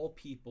 and all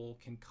people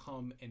can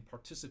come and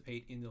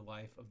participate in the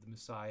life of the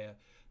Messiah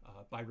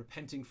by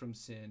repenting from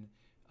sin,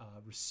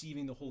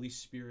 receiving the Holy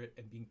Spirit,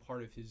 and being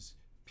part of his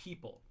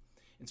people.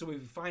 And so what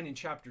we find in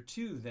chapter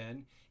 2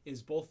 then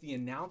is both the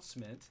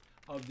announcement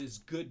of this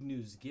good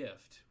news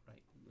gift,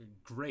 right?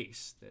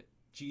 Grace, that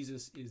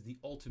Jesus is the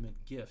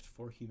ultimate gift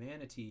for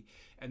humanity,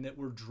 and that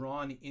we're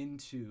drawn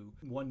into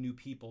one new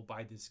people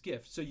by this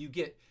gift. So you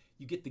get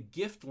the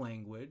gift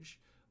language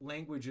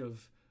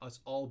of us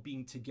all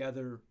being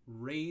together,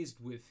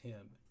 raised with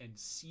him and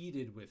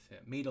seated with him,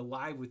 made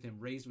alive with him,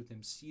 raised with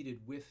him,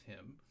 seated with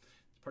him.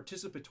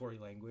 Participatory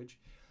language.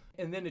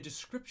 And then a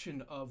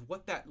description of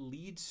what that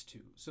leads to.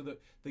 So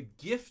the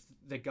gift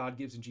that God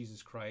gives in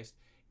Jesus Christ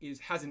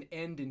has an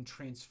end in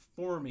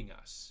transforming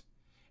us.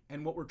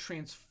 And what we're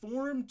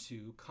transformed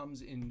to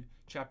comes in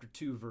chapter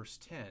 2, verse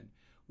 10.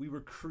 We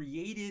were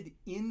created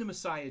in the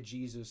Messiah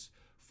Jesus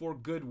for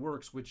good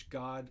works, which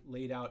God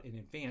laid out in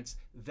advance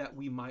that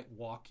we might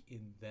walk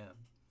in them.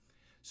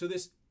 So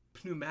this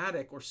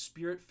pneumatic or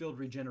spirit-filled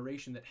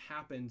regeneration that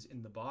happens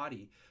in the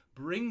body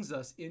brings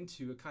us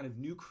into a kind of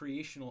new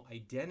creational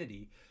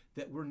identity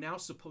that we're now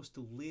supposed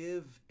to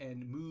live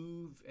and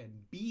move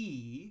and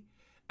be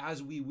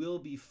as we will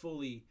be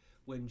fully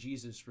when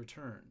Jesus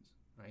returns.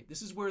 Right?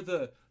 This is where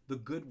the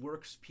good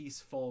works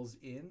piece falls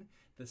in,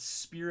 the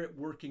Spirit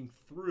working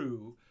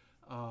through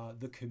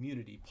the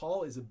community.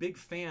 Paul is a big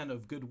fan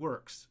of good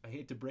works. I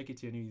hate to break it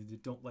to any of you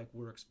that don't like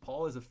works.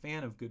 Paul is a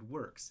fan of good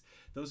works.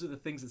 Those are the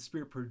things that the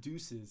Spirit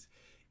produces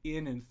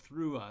in and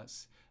through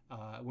us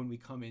when we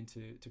come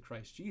into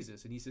Christ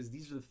Jesus. And he says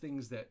these are the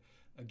things that,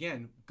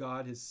 again,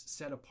 God has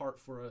set apart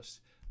for us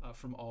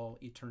from all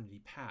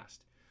eternity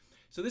past.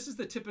 So this is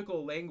the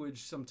typical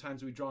language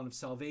sometimes we draw on of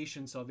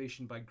salvation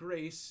by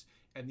grace,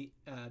 and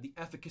the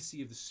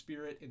efficacy of the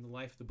Spirit in the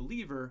life of the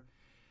believer.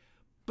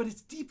 But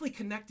it's deeply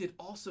connected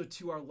also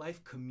to our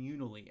life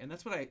communally. And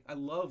that's what I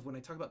love when I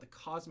talk about the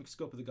cosmic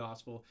scope of the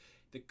gospel,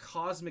 the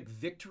cosmic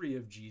victory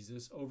of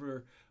Jesus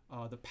over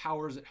the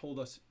powers that hold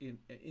us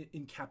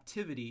in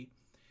captivity,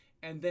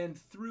 And then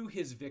through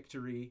his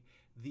victory,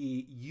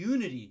 the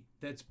unity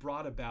that's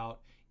brought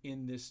about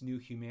in this new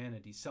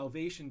humanity,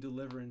 salvation,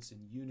 deliverance,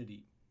 and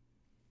unity.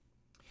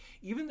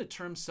 Even the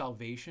term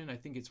salvation, I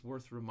think it's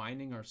worth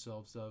reminding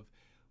ourselves of.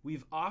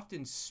 We've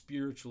often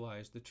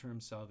spiritualized the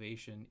term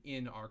salvation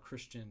in our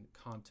Christian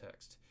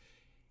context.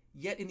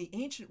 Yet in the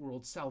ancient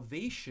world,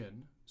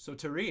 salvation,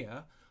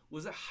 soteria,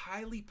 was a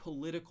highly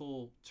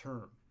political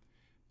term.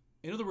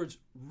 In other words,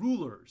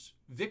 rulers,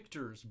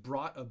 victors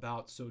brought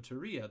about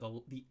soteria,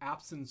 the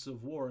absence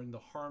of war and the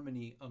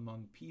harmony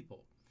among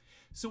people.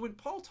 So when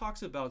Paul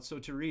talks about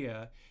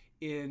soteria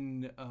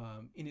in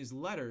his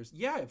letters,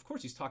 yeah, of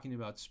course he's talking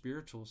about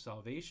spiritual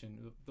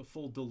salvation, the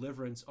full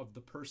deliverance of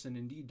the person,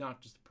 indeed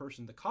not just the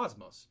person, the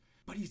cosmos.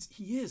 But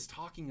he is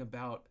talking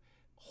about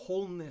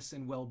wholeness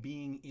and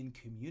well-being in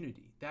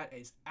community. That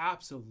is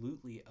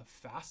absolutely a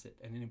facet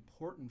and an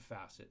important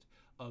facet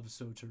of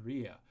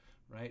soteria,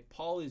 right?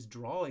 Paul is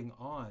drawing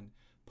on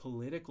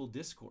political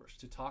discourse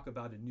to talk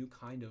about a new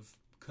kind of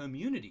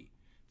community,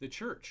 the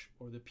church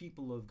or the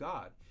people of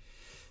God.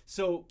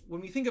 So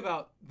when we think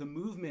about the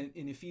movement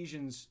in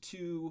Ephesians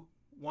 2,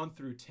 1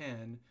 through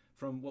 10,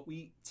 from what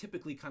we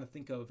typically kind of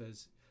think of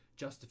as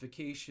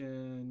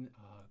justification,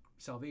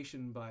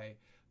 salvation by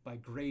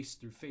grace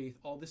through faith,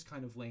 all this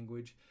kind of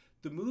language,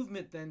 the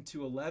movement then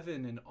to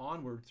 11 and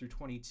onward through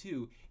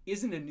 22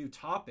 isn't a new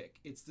topic.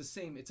 It's the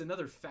same. It's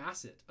another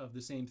facet of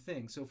the same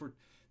thing. So if we're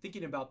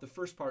thinking about the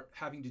first part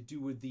having to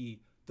do with the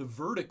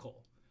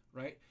vertical,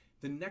 right?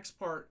 The next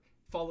part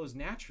follows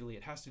naturally.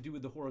 It has to do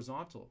with the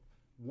horizontal.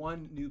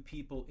 One new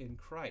people in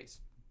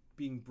Christ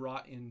being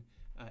brought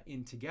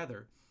in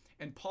together.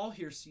 And Paul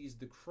here sees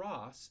the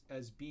cross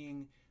as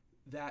being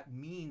that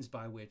means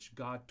by which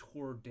God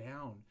tore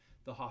down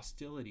the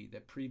hostility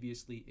that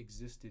previously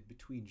existed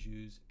between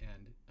Jews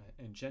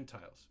and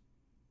Gentiles.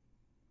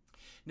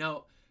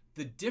 Now,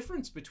 the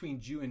difference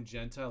between Jew and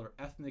Gentile, or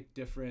ethnic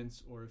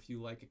difference, or if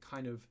you like, a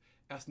kind of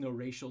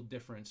ethno-racial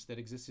difference that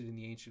existed in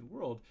the ancient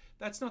world,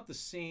 that's not the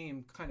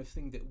same kind of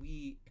thing that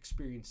we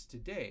experience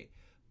today.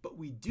 But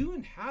we do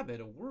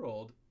inhabit a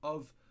world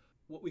of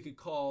what we could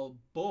call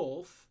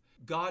both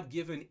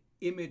God-given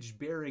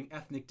image-bearing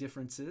ethnic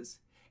differences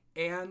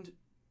and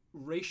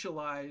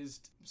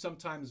racialized,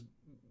 sometimes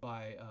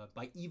by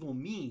evil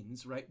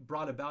means, right,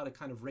 brought about a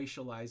kind of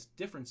racialized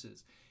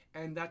differences.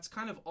 And that's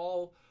kind of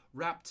all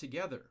wrapped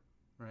together,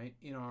 right,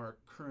 in our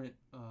current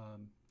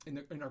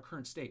in our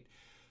current state.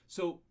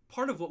 So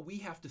part of what we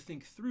have to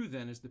think through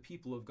then as the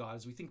people of God,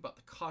 as we think about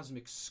the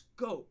cosmic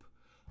scope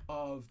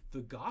of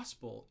the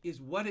gospel, is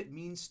what it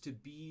means to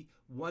be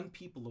one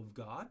people of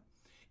God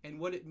and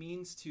what it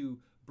means to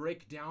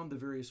break down the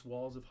various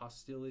walls of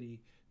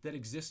hostility that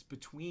exist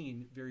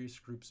between various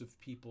groups of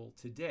people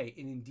today,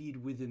 and indeed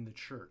within the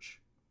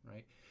church,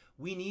 right?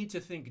 We need to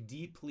think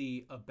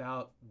deeply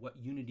about what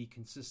unity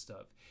consists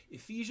of.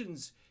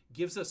 Ephesians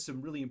gives us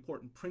some really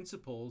important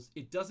principles.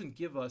 It doesn't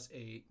give us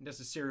a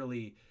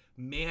necessarily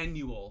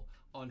manual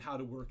on how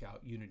to work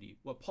out unity.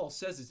 What Paul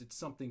says is it's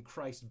something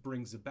Christ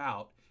brings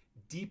about,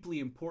 deeply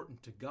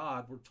important to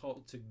God. We're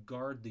told to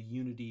guard the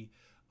unity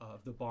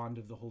of the bond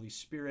of the Holy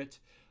Spirit.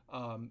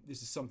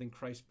 This is something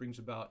Christ brings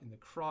about in the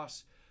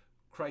cross.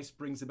 Christ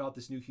brings about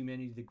this new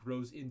humanity that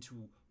grows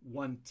into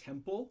one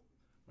temple,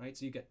 right?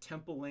 So you've got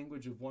temple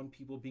language of one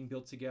people being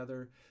built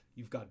together.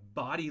 You've got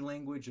body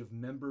language of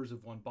members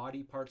of one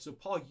body part. So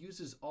Paul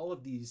uses all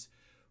of these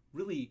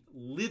really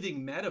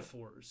living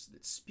metaphors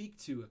that speak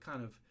to a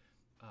kind of,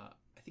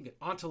 I think, an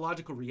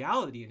ontological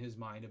reality in his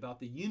mind about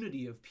the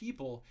unity of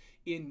people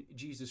in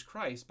Jesus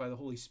Christ by the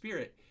Holy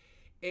Spirit.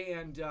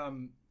 And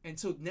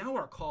so now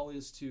our call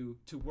is to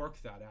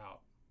work that out,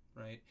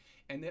 right?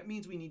 And that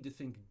means we need to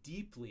think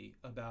deeply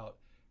about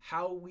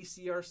how we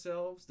see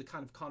ourselves, the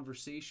kind of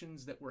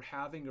conversations that we're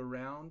having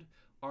around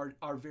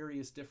our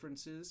various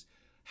differences.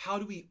 How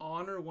do we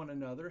honor one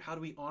another? How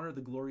do we honor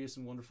the glorious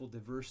and wonderful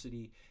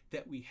diversity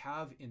that we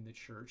have in the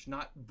church,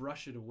 not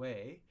brush it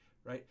away,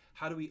 right?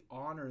 How do we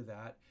honor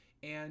that?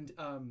 And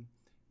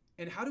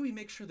how do we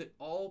make sure that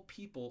all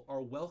people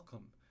are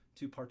welcome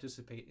to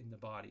participate in the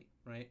body,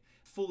 right?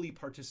 Fully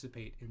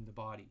participate in the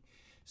body.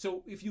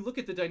 So if you look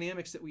at the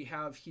dynamics that we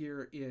have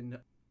here in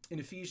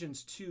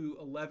Ephesians 2,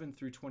 11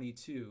 through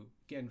 22,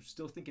 again,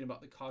 still thinking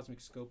about the cosmic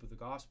scope of the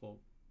gospel,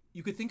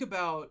 you could think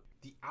about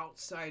the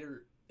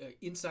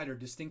insider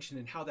distinction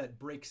and how that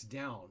breaks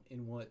down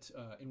in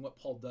what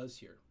Paul does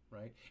here,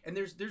 right? And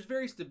there's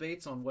various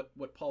debates on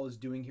what Paul is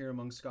doing here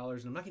among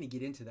scholars, and I'm not going to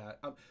get into that.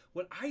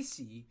 What I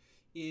see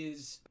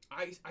is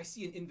I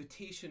see an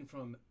invitation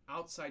from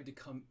outside to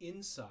come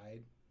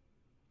inside,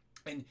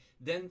 and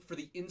then for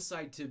the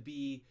inside to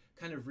be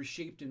kind of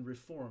reshaped and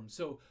reformed.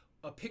 So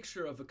a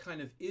picture of a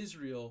kind of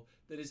Israel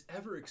that is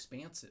ever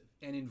expansive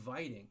and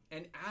inviting.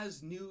 And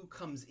as new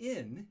comes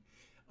in,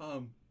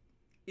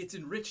 it's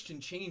enriched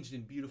and changed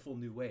in beautiful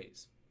new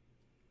ways.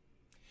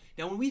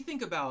 Now, when we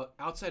think about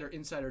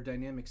outsider-insider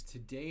dynamics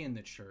today in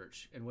the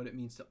church and what it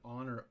means to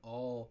honor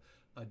all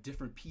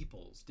different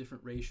peoples,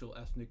 different racial,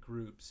 ethnic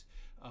groups,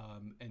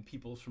 and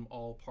peoples from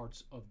all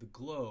parts of the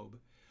globe,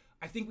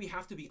 I think we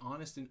have to be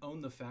honest and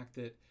own the fact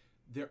that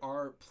there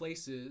are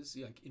places,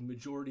 like in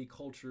majority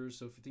cultures,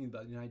 so if you're thinking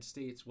about the United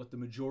States, what the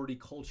majority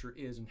culture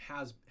is and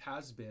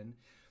has been,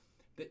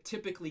 that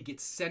typically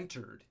gets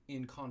centered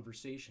in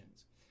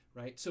conversations,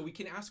 right? So we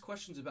can ask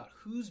questions about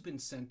who's been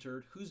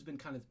centered, who's been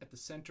kind of at the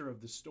center of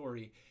the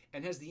story,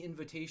 and has the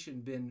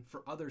invitation been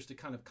for others to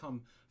kind of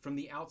come from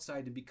the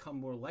outside to become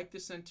more like the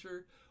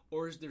center,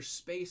 or is there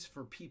space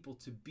for people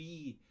to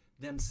be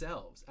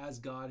themselves as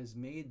God has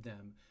made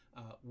them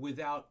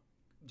without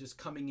just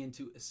coming in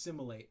to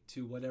assimilate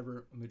to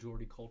whatever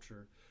majority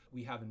culture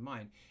we have in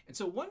mind? And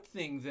so one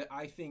thing that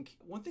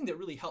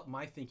really helped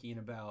my thinking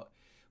about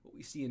what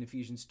we see in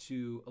Ephesians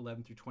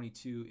 2:11 through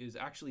 22 is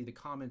actually the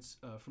comments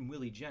from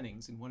Willie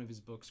Jennings in one of his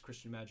books,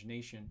 Christian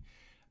Imagination,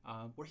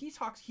 where he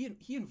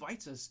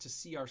invites us to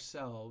see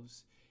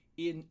ourselves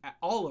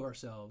all of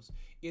ourselves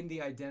in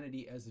the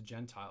identity as the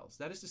Gentiles.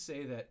 That is to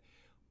say that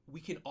we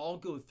can all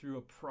go through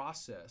a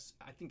process,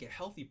 I think a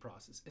healthy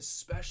process,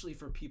 especially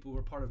for people who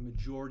are part of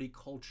majority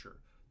culture,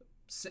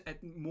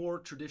 more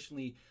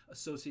traditionally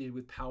associated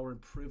with power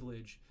and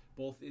privilege,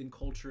 both in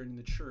culture and in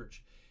the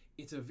church.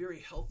 It's a very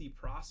healthy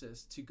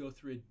process to go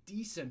through a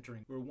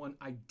decentering where one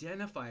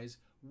identifies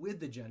with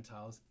the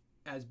Gentiles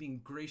as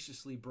being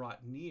graciously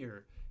brought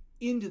near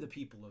into the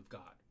people of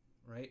God,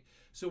 right?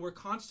 So we're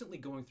constantly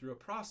going through a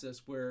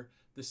process where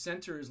the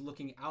center is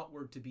looking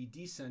outward to be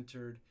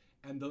decentered,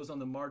 and those on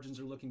the margins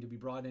are looking to be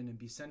brought in and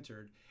be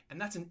centered. And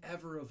that's an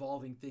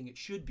ever-evolving thing. It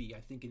should be, I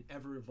think, an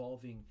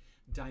ever-evolving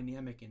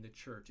dynamic in the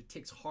church. It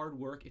takes hard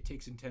work. It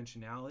takes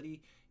intentionality.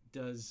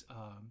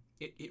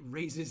 It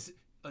raises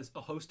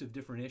a host of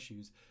different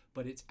issues,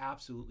 but it's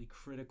absolutely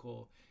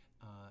critical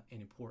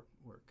and important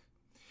work.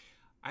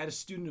 I had a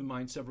student of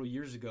mine several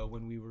years ago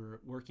when we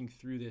were working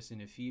through this in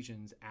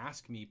Ephesians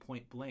ask me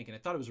point blank, and I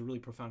thought it was a really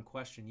profound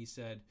question. He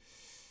said,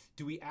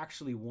 do we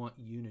actually want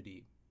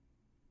unity?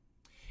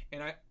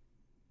 And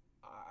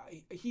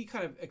he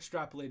kind of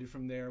extrapolated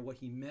from there what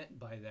he meant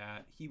by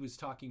that. He was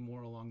talking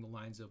more along the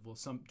lines of, well,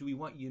 do we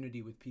want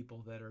unity with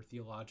people that are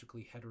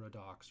theologically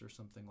heterodox or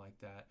something like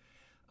that?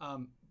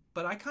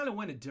 But I kind of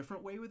went a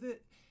different way with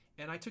it,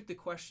 and I took the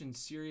question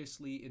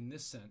seriously in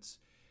this sense.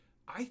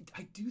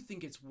 I do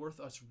think it's worth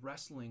us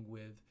wrestling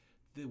with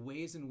the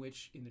ways in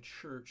which in the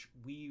church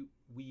we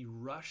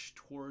rush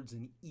towards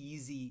an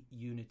easy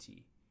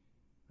unity,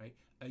 right?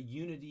 A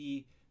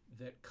unity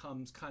that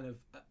comes kind of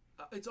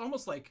it's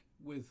almost like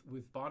with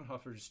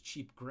Bonhoeffer's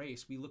cheap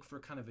grace, we look for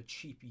kind of a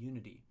cheap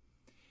unity.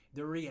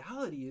 The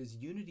reality is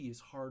unity is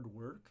hard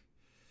work.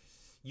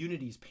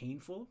 Unity is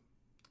painful.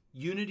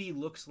 Unity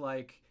looks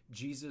like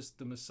Jesus,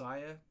 the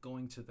Messiah,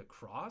 going to the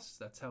cross.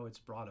 That's how it's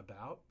brought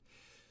about.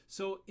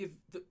 So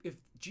if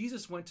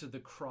Jesus went to the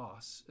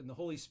cross and the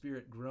Holy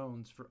Spirit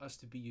groans for us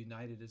to be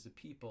united as a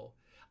people,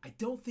 I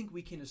don't think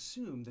we can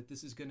assume that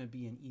this is going to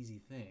be an easy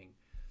thing.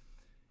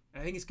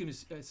 And I think it's going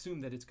to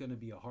assume that it's going to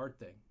be a hard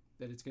thing,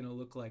 that it's going to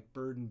look like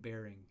burden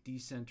bearing,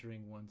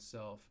 decentering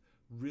oneself,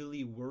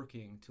 really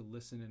working to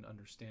listen and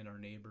understand our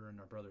neighbor and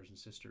our brothers and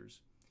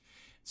sisters.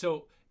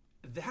 So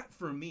that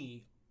for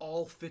me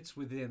all fits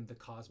within the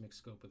cosmic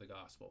scope of the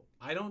gospel.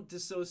 I don't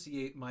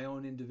dissociate my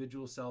own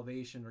individual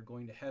salvation or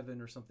going to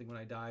heaven or something when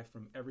I die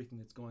from everything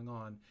that's going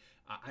on.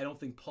 I don't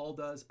think Paul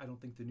does. I don't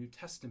think the New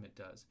Testament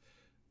does.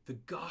 The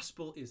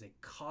gospel is a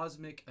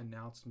cosmic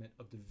announcement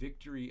of the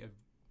victory of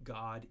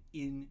God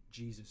in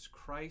Jesus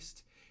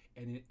Christ,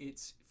 and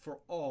it's for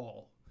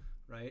all,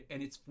 right?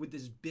 And it's with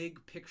this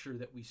big picture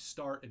that we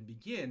start and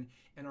begin,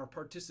 and our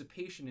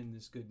participation in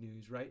this good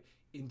news, right,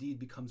 indeed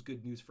becomes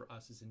good news for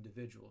us as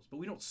individuals. But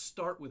we don't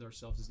start with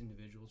ourselves as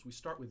individuals. We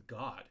start with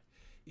God.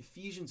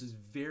 Ephesians is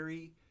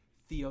very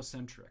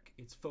theocentric.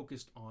 It's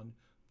focused on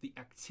the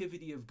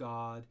activity of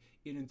God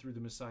in and through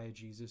the Messiah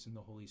Jesus and the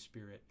Holy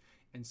Spirit.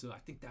 And so I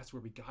think that's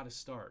where we got to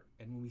start.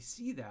 And when we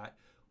see that,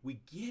 we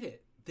get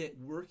it, that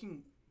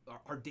working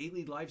our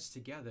daily lives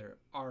together,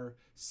 our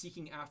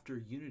seeking after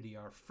unity,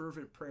 our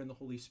fervent prayer in the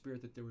Holy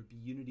Spirit that there would be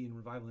unity and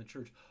revival in the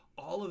church,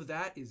 all of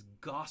that is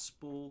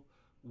gospel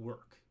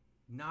work,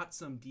 not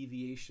some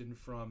deviation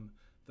from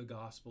the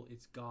gospel.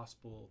 It's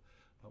gospel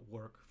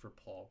work for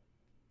Paul.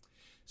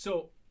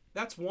 So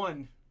that's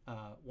one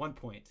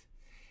point.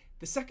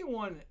 The second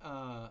one,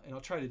 and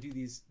I'll try to do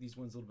these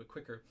ones a little bit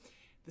quicker.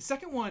 The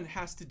second one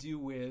has to do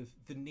with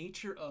the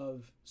nature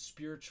of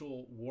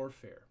spiritual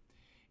warfare.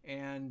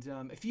 And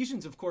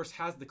Ephesians, of course,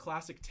 has the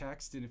classic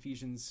text in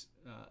Ephesians,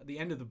 the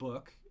end of the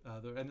book,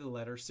 the end of the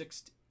letter,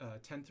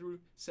 6:10 through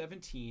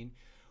 17,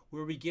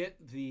 where we get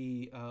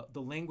the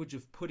language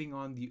of putting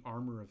on the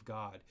armor of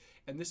God.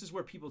 And this is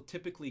where people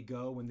typically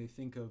go when they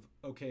think of,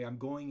 okay, I'm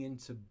going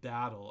into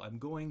battle. I'm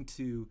going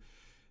to,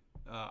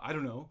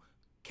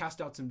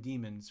 cast out some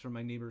demons from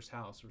my neighbor's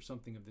house or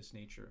something of this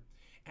nature.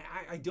 And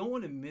I don't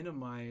want to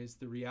minimize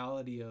the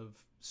reality of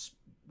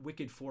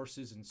wicked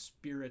forces and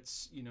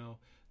spirits,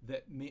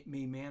 that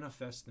may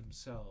manifest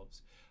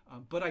themselves.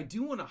 But I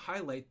do want to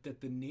highlight that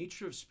the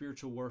nature of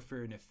spiritual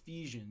warfare in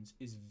Ephesians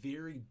is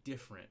very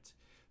different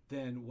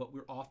than what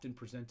we're often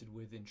presented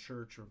with in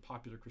church or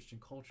popular Christian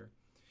culture.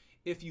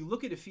 if you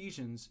look at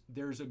Ephesians,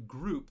 there's a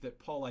group that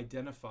Paul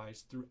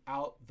identifies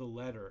throughout the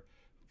letter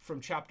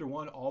from chapter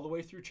 1 all the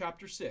way through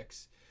chapter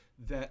 6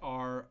 that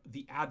are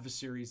the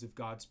adversaries of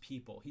God's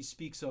people. He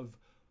speaks of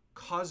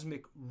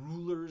cosmic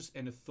rulers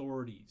and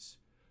authorities.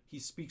 He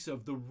speaks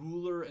of the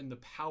ruler and the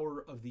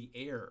power of the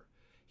air.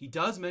 He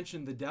does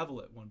mention the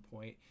devil at one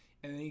point,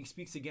 and then he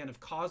speaks again of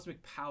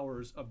cosmic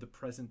powers of the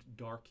present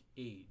dark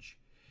age.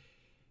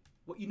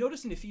 What you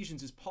notice in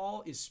Ephesians is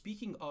Paul is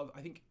speaking of,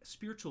 I think,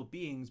 spiritual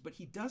beings, but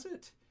he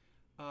doesn't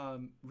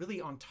really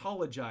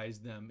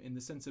ontologize them in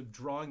the sense of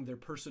drawing their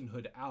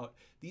personhood out.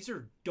 These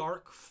are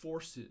dark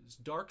forces,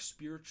 dark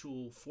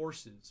spiritual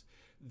forces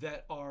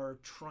that are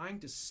trying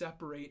to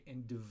separate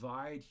and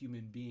divide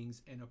human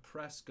beings and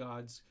oppress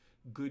God's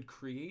good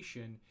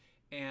creation.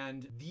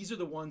 And these are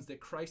the ones that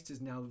Christ has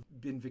now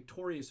been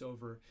victorious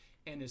over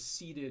and is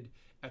seated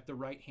at the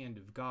right hand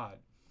of God.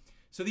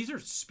 So these are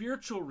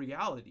spiritual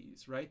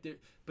realities, right?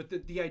 But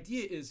the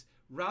idea is,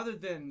 rather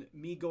than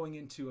me going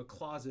into a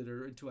closet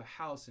or into a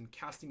house and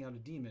casting out a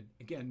demon,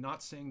 again,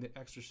 not saying that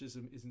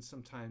exorcism isn't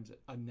sometimes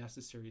a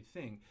necessary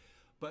thing,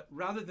 but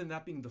rather than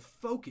that being the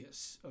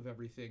focus of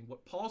everything,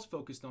 what Paul's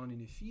focused on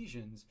in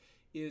Ephesians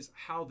is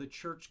how the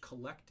church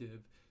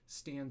collective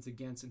stands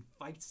against and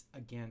fights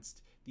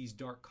against these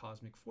dark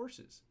cosmic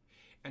forces.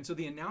 And so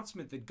the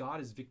announcement that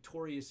God is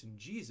victorious in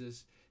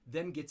Jesus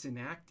then gets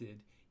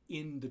enacted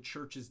in the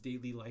church's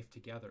daily life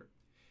together.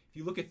 If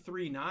you look at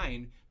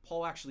 3:9,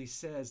 Paul actually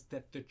says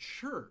that the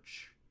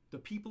church, the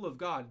people of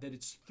God, that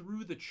it's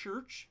through the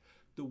church,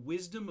 the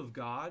wisdom of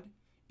God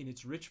in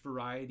its rich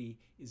variety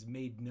is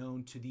made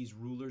known to these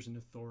rulers and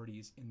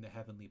authorities in the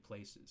heavenly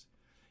places.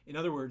 In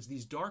other words,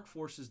 these dark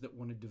forces that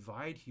want to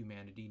divide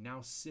humanity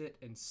now sit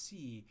and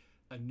see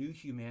a new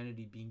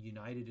humanity being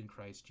united in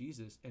Christ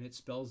Jesus, and it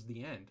spells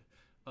the end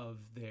of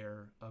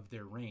their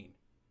reign.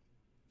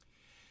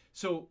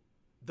 So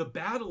the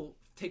battle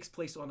takes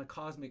place on a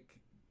cosmic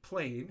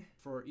plane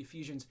for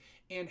Ephesians,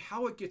 and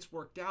how it gets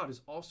worked out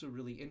is also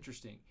really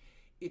interesting.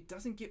 It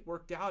doesn't get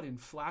worked out in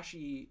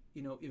flashy,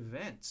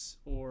 events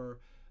or,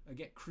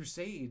 again,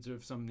 crusades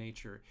of some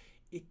nature.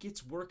 It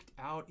gets worked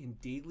out in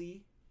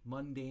daily,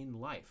 mundane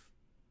life,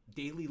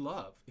 daily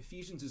love.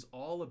 Ephesians is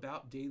all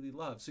about daily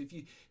love. So if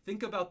you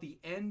think about the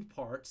end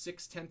part,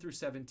 6:10 through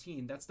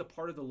 17, that's the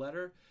part of the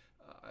letter,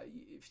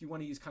 if you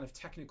want to use kind of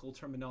technical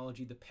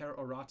terminology, the per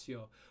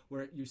oratio,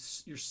 where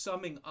you're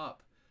summing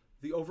up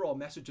the overall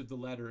message of the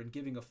letter and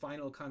giving a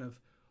final kind of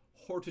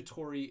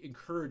hortatory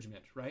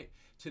encouragement, right,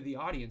 to the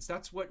audience.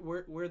 That's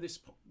where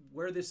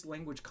this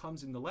language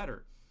comes in the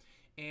letter.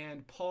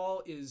 And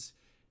Paul is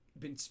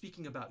been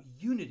speaking about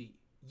unity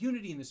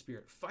in the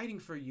Spirit, fighting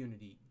for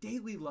unity,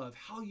 daily love,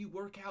 how you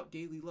work out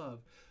daily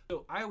love.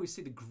 So I always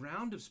say the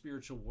ground of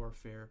spiritual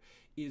warfare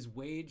is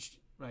waged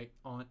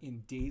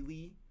in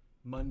daily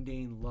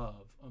mundane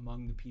love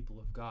among the people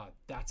of God.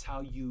 That's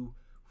how you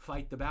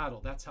fight the battle.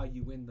 That's how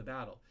you win the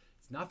battle.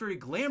 It's not very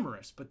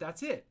glamorous, but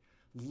that's it.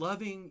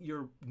 Loving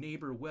your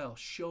neighbor well,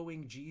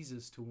 showing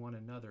Jesus to one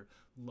another,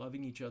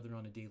 loving each other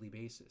on a daily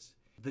basis.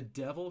 The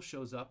devil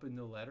shows up in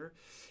the letter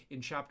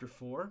in chapter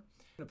 4,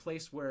 in a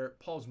place where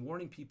Paul's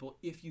warning people,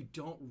 if you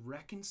don't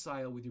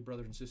reconcile with your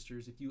brothers and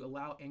sisters, if you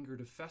allow anger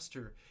to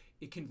fester,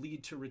 it can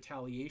lead to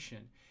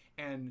retaliation.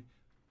 And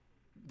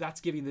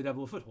that's giving the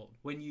devil a foothold.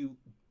 When you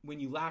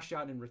lash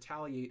out and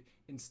retaliate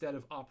instead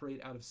of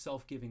operate out of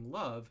self-giving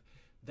love,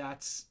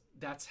 that's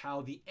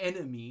how the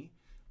enemy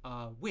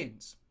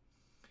wins.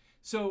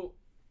 So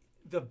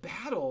the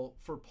battle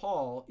for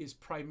Paul is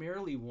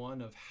primarily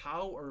one of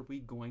how are we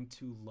going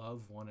to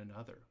love one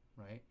another,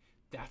 right?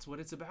 That's what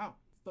it's about.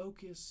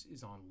 Focus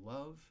is on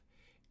love.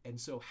 And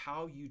so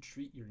how you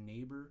treat your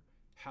neighbor,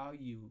 how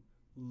you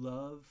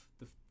love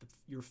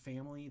your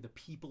family, the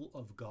people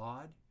of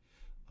God,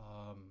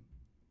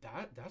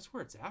 that's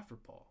where it's at for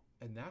Paul.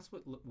 And that's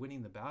what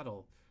winning the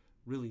battle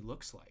really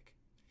looks like.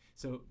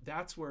 So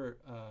that's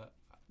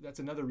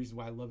another reason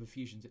why I love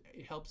Ephesians.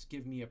 It helps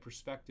give me a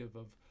perspective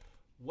of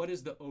what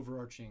is the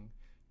overarching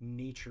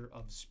nature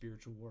of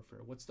spiritual warfare?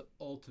 What's the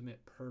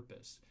ultimate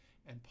purpose?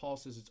 And Paul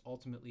says it's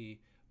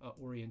ultimately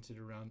oriented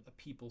around a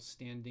people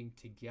standing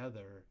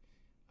together.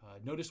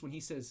 Notice when he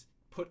says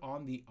put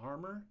on the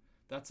armor,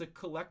 that's a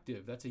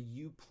collective, that's a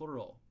you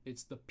plural.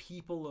 It's the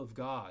people of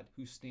God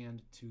who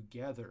stand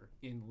together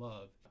in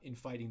love in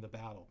fighting the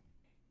battle.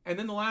 And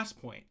then the last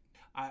point,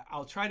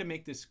 I'll try to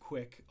make this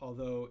quick,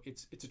 although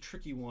it's a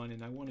tricky one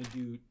and I want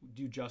to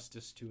do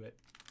justice to it.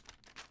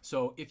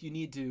 So if you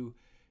need to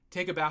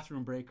take a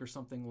bathroom break or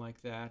something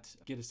like that,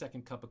 get a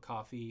second cup of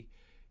coffee,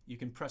 you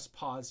can press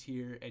pause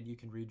here and you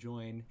can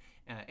rejoin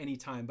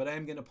anytime. But I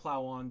am going to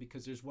plow on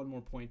because there's one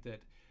more point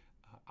that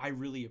I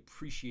really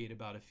appreciate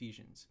about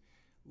Ephesians.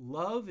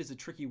 Love is a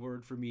tricky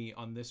word for me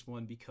on this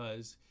one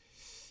because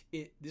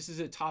this is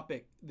a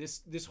topic,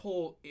 this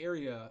whole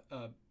area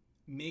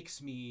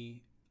makes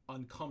me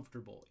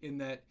uncomfortable in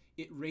that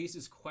it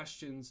raises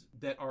questions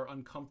that are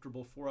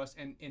uncomfortable for us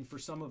and for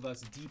some of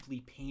us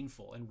deeply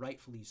painful, and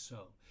rightfully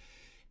so.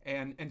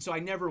 And so I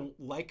never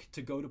like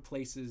to go to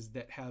places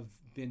that have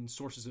been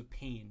sources of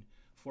pain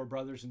for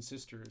brothers and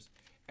sisters.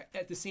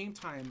 At the same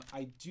time,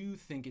 I do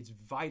think it's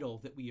vital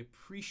that we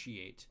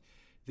appreciate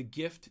the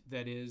gift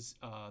that is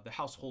the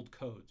household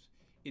codes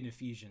in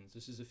Ephesians.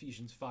 This is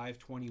Ephesians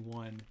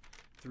 5:21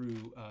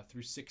 through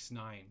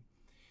 6:9.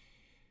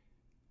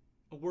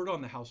 A word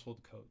on the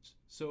household codes.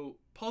 So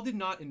Paul did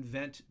not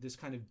invent this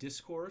kind of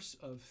discourse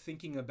of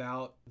thinking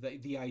about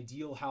the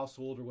ideal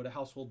household or what a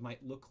household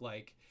might look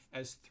like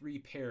as three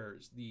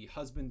pairs: the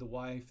husband, the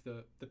wife,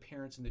 the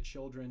parents, and the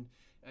children.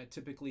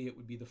 Typically, it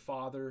would be the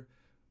father,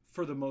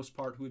 for the most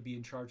part, who would be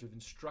in charge of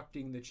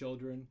instructing the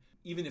children,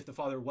 even if the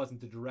father wasn't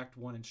the direct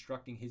one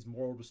instructing, his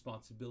moral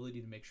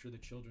responsibility to make sure the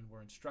children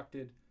were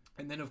instructed.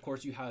 And then, of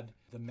course, you had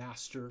the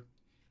master,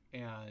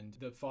 and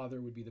the father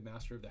would be the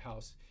master of the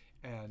house,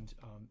 and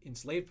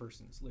enslaved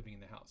persons living in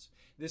the house.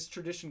 This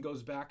tradition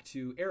goes back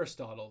to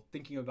Aristotle,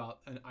 thinking about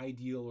an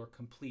ideal or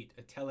complete,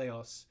 a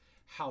teleos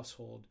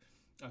household,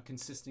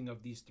 consisting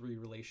of these three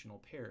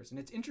relational pairs. And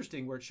it's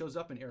interesting, where it shows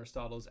up in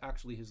Aristotle is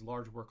actually his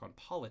large work on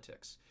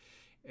politics.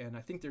 And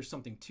I think there's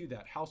something to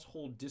that.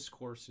 Household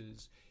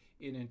discourses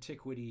in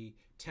antiquity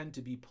tend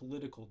to be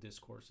political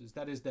discourses.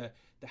 That is, the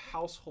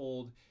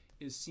household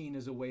is seen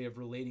as a way of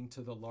relating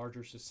to the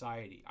larger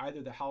society.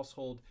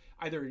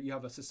 Either you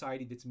have a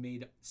society that's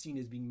seen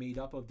as being made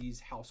up of these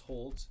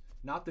households,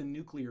 not the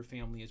nuclear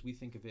family as we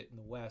think of it in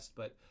the West,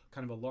 but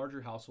kind of a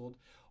larger household,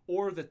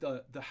 or that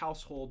the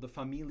household, the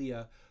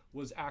familia,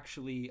 was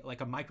actually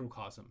like a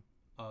microcosm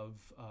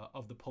of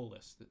the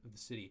polis, of the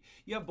city.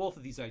 You have both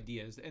of these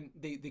ideas, and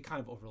they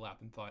kind of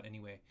overlap in thought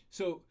anyway.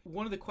 So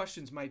one of the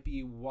questions might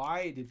be,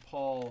 why did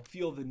Paul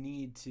feel the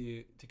need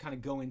to kind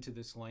of go into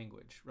this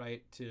language,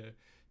 right?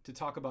 To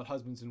talk about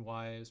husbands and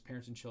wives,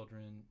 parents and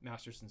children,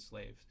 masters and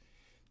slaves.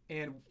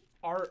 And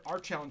our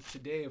challenge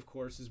today, of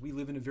course, is we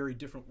live in a very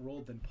different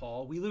world than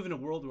Paul. We live in a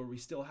world where we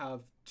still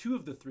have two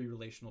of the three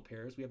relational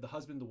pairs. We have the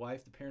husband, the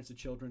wife, the parents, the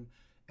children,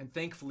 and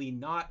thankfully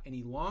not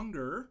any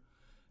longer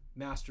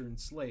master and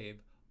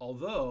slave,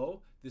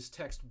 although this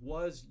text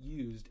was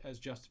used as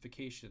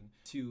justification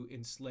to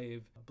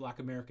enslave Black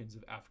Americans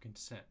of African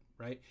descent,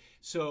 right?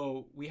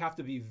 So we have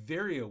to be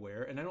very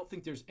aware, and I don't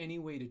think there's any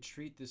way to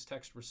treat this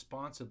text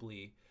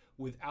responsibly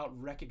without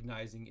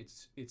recognizing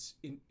its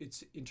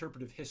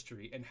interpretive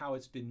history and how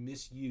it's been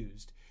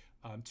misused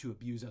to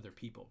abuse other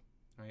people,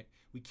 right?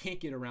 We can't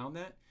get around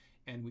that,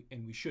 and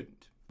we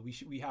shouldn't.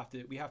 We have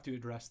to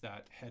address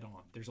that head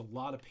on. There's a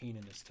lot of pain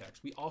in this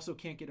text. We also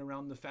can't get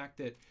around the fact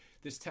that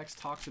this text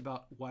talks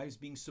about wives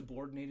being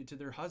subordinated to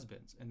their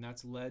husbands, and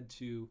that's led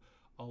to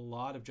a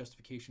lot of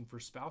justification for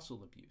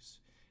spousal abuse.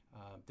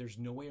 There's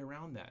no way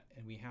around that,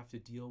 and we have to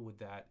deal with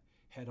that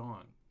head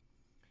on.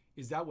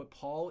 Is that what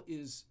Paul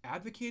is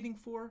advocating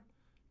for?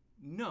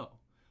 No.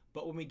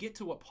 But when we get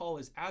to what Paul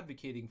is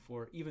advocating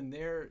for, even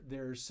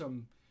there's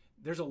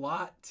a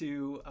lot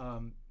to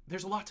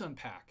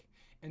unpack.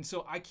 And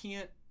so I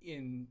can't,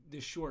 in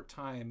this short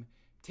time,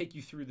 take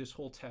you through this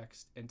whole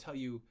text and tell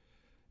you,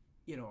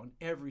 on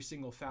every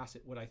single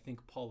facet what I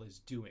think Paul is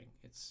doing.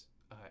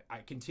 I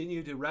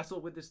continue to wrestle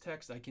with this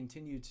text. I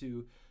continue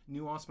to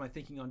nuance my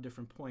thinking on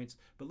different points.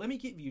 But let me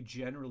give you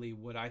generally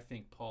what I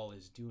think Paul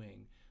is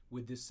doing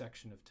with this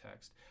section of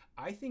text.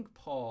 I think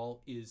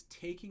Paul is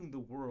taking the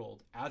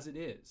world as it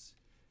is,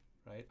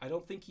 right? I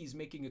don't think he's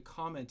making a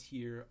comment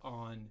here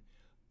on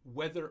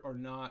whether or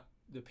not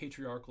the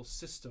patriarchal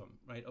system,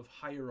 right, of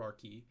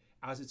hierarchy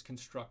as it's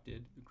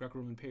constructed, the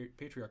Greco-Roman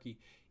patriarchy,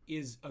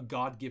 is a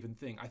God-given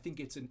thing. I think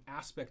it's an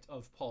aspect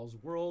of Paul's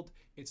world.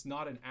 It's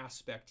not an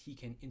aspect he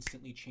can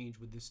instantly change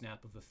with the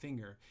snap of a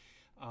finger.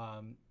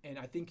 And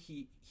I think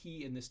he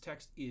in this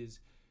text is,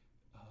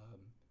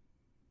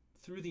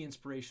 through the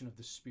inspiration of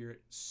the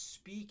Spirit,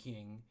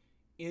 speaking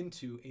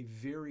into a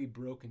very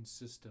broken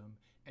system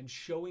and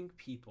showing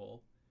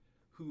people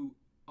who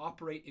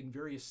operate in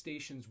various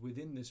stations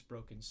within this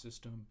broken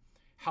system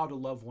how to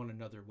love one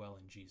another well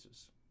in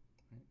Jesus.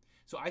 Right?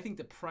 So I think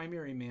the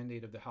primary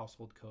mandate of the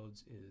household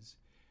codes is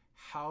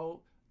how,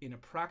 in a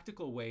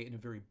practical way, in a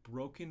very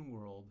broken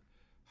world,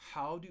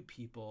 how do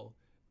people,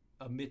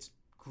 amidst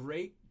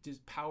great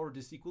power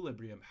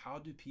disequilibrium, how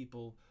do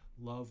people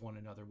love one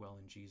another well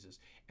in Jesus?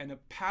 And a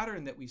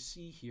pattern that we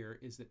see here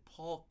is that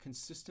Paul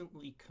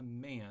consistently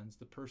commands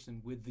the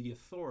person with the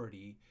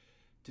authority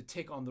to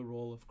take on the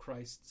role of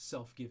Christ's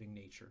self-giving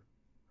nature,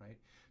 right?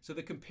 So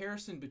the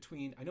comparison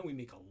between, I know we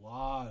make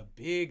a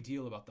big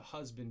deal about the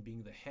husband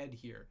being the head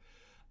here.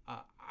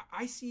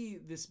 I see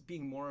this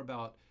being more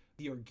about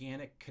the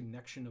organic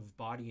connection of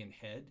body and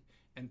head,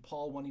 and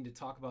Paul wanting to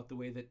talk about the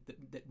way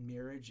that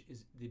marriage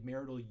is, the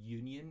marital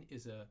union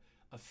is a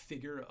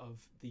figure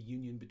of the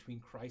union between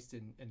Christ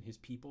and his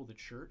people, the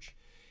church.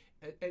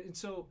 And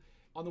so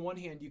on the one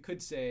hand, you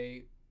could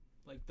say,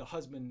 like, the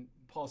husband,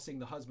 Paul's saying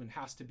the husband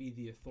has to be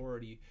the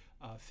authority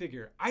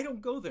figure. I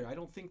don't go there. I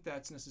don't think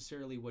that's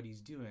necessarily what he's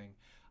doing.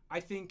 I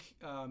think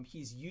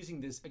he's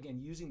using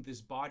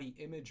this body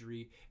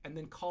imagery and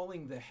then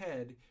calling the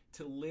head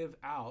to live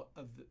out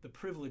of the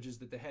privileges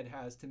that the head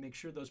has, to make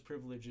sure those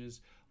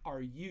privileges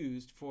are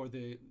used for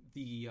the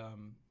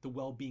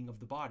well-being of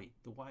the body,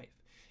 the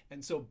wife.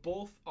 And so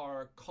both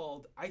are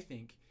called, I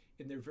think,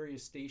 in their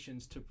various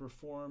stations to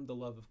perform the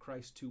love of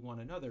Christ to one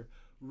another,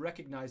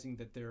 recognizing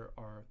that there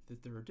are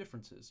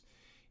differences.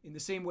 In the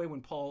same way,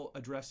 when Paul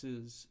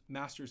addresses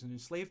masters and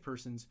enslaved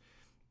persons,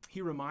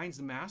 he reminds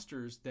the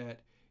masters that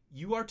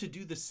you are to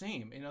do the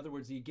same. In other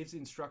words, he gives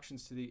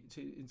instructions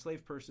to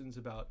enslaved persons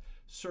about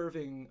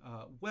serving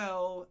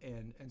well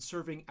and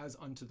serving as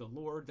unto the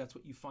Lord. That's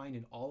what you find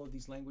in all of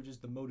these languages.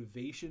 The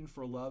motivation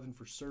for love and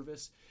for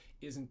service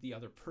isn't the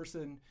other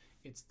person,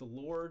 it's the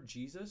Lord,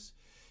 Jesus.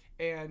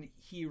 And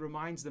he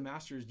reminds the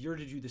masters, you're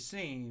to do the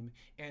same.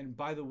 And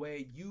by the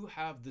way, you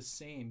have the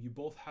same. You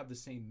both have the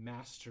same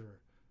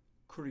master,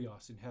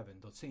 Kurios, in heaven,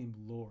 the same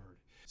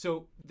Lord.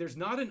 So there's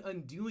not an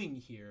undoing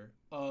here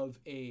of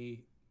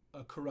a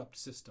corrupt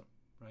system,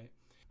 right?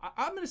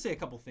 I'm going to say a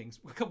couple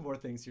more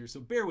things here, so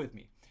bear with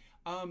me.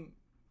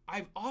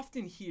 I've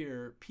often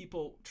hear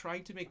people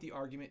trying to make the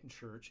argument in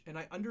church, and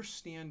I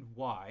understand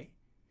why,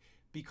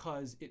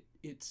 because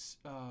it's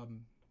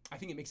I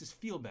think it makes us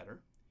feel better.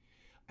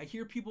 I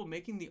hear people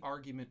making the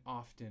argument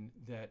often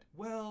that,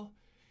 well,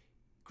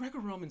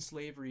 Greco-Roman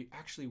slavery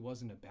actually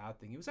wasn't a bad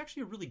thing. It was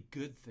actually a really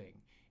good thing.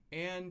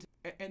 And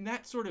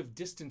that sort of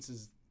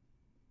distances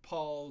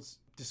Paul's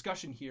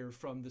discussion here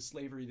from the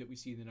slavery that we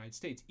see in the United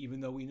States,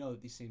 even though we know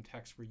that these same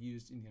texts were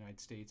used in the United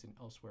States and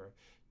elsewhere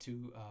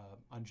to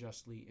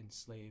unjustly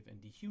enslave and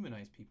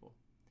dehumanize people.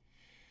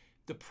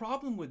 The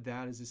problem with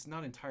that is it's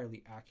not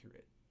entirely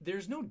accurate.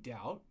 There's no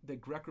doubt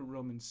that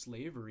Greco-Roman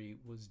slavery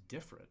was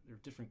different. There are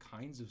different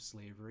kinds of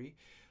slavery.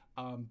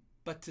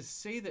 But to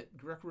say that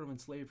Greco-Roman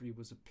slavery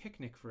was a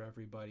picnic for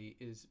everybody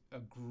is a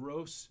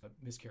gross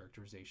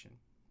mischaracterization,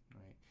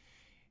 right?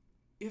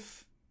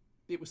 If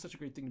it was such a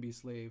great thing to be a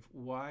slave,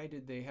 why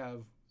did they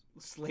have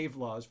slave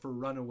laws for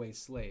runaway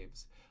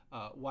slaves?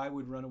 Why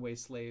would runaway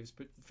slaves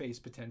face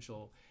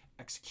potential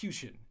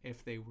execution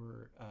if they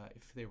were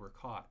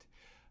caught?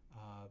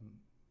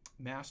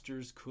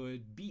 Masters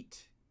could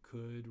beat,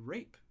 could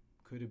rape,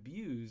 could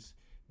abuse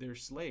their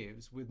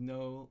slaves with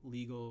no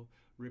legal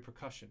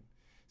repercussion.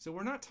 So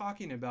we're not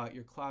talking about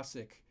your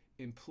classic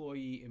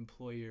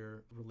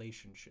employee-employer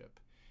relationship.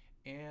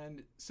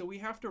 And so we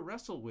have to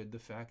wrestle with the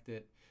fact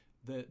that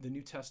the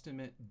New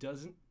Testament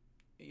does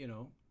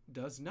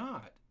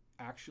not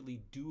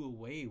actually do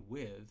away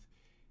with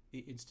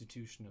the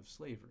institution of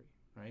slavery,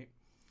 right?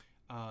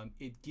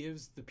 It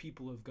gives the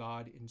people of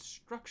God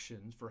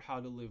instructions for how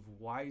to live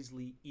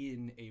wisely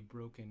in a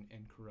broken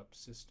and corrupt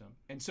system.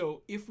 And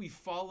so if we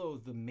follow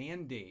the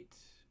mandate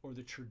or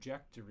the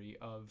trajectory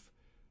of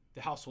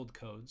the household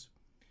codes,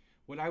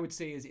 what I would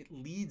say is it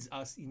leads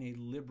us in a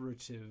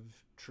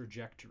liberative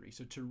trajectory.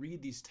 So to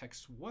read these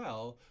texts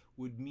well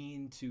would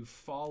mean to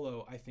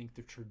follow, I think,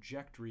 the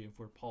trajectory of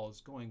where Paul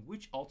is going,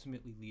 which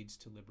ultimately leads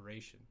to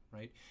liberation,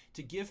 right?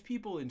 To give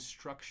people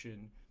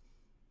instruction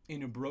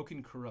in a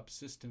broken, corrupt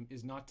system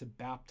is not to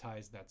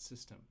baptize that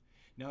system.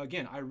 Now,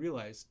 again, I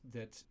realize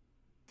that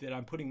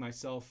I'm putting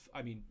myself,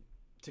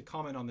 to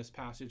comment on this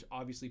passage,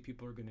 obviously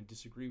people are going to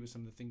disagree with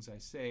some of the things I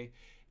say,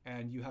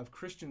 and you have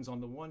Christians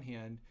on the one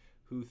hand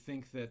who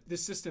think that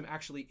this system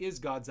actually is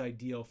God's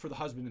ideal for the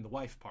husband and the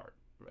wife part,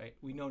 right?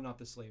 We know not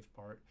the slave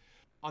part.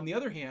 On the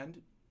other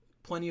hand,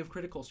 plenty of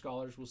critical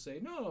scholars will say,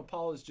 no,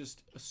 Paul is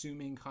just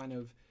assuming kind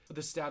of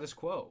the status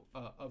quo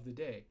of the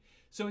day.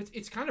 So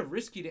it's kind of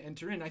risky to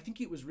enter in. I think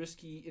it was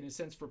risky in a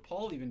sense for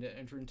Paul even to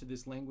enter into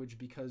this language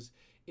because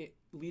it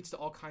leads to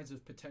all kinds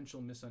of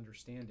potential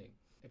misunderstanding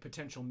and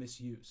potential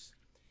misuse.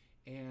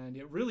 And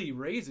it really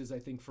raises, I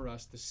think, for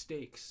us the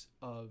stakes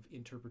of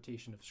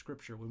interpretation of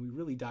Scripture. When we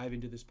really dive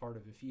into this part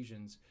of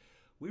Ephesians,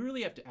 we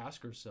really have to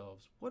ask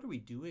ourselves, what are we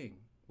doing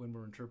when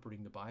we're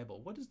interpreting the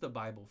Bible? What is the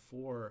Bible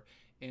for,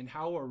 and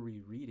how are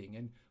we reading,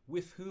 and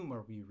with whom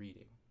are we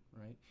reading,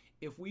 right?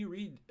 If we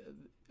read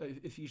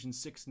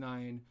Ephesians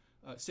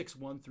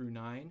 6:1 through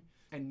 9,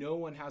 and no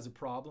one has a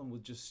problem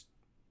with just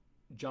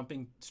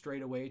jumping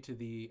straight away to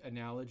the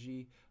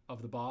analogy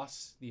of the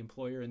boss, the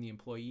employer, and the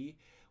employee,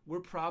 we're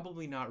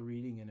probably not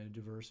reading in a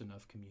diverse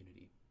enough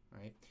community,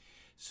 right?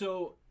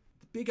 So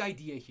the big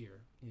idea here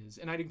is,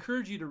 and I'd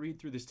encourage you to read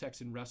through this text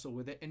and wrestle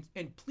with it,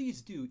 and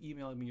please do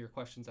email me your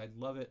questions. I'd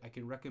love it. I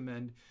can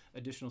recommend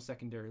additional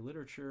secondary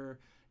literature,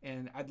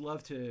 and I'd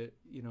love to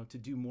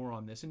do more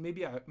on this, and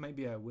maybe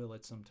I will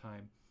at some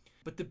time.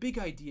 But the big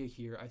idea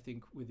here, I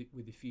think,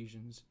 with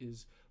Ephesians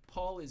is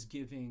Paul is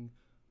giving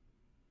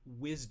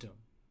wisdom,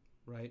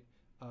 right?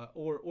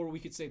 Or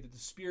we could say that the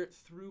Spirit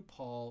through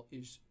Paul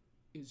is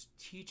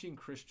teaching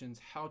Christians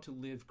how to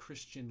live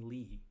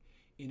Christianly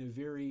in a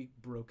very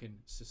broken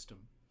system.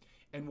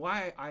 And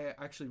why I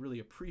actually really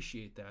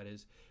appreciate that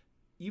is,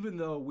 even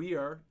though we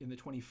are in the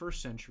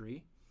 21st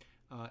century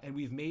and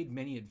we've made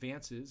many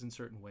advances in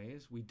certain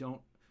ways, we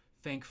don't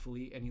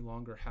thankfully any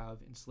longer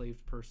have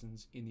enslaved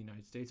persons in the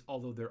United States,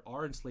 although there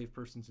are enslaved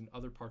persons in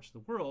other parts of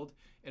the world,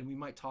 and we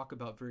might talk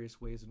about various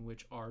ways in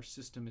which our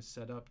system is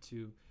set up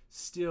to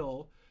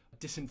still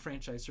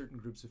disenfranchise certain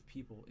groups of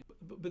people.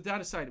 But that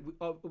aside,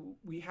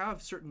 we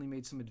have certainly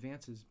made some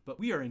advances, but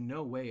we are in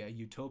no way a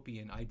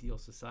utopian ideal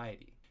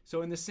society.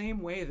 So in the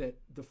same way that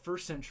the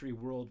first century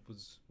world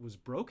was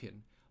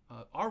broken,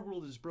 our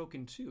world is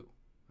broken too,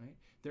 right?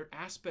 There are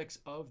aspects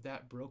of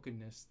that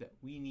brokenness that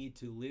we need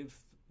to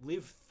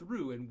live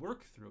through and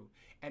work through.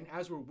 And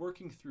as we're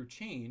working through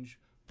change,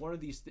 one of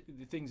these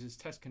the things this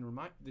text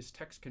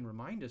can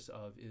remind us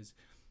of is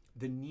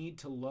the need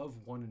to love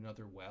one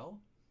another well,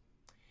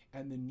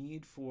 and the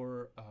need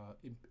for,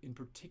 in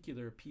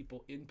particular,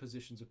 people in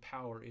positions of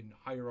power in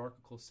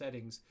hierarchical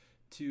settings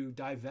to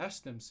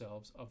divest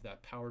themselves of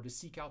that power, to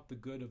seek out the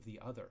good of the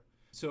other.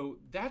 So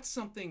that's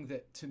something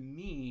that, to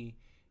me,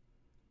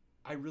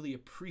 I really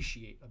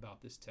appreciate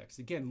about this text.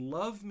 Again,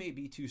 love may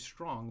be too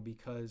strong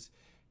because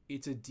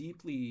it's a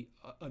deeply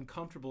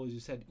uncomfortable, as you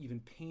said,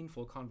 even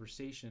painful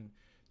conversation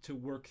to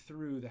work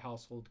through the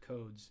household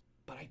codes.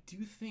 But I do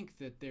think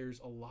that there's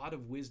a lot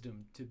of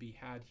wisdom to be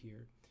had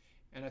here.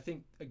 And I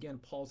think, again,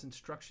 Paul's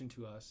instruction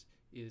to us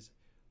is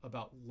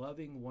about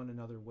loving one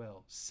another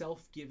well,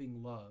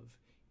 self-giving love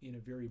in a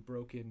very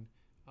broken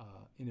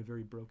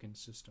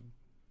system.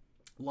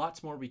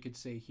 Lots more we could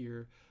say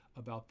here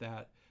about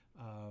that,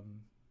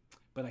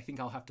 but I think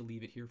I'll have to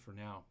leave it here for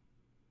now.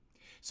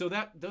 So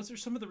those are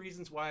some of the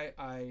reasons why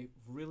I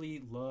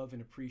really love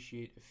and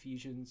appreciate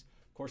Ephesians.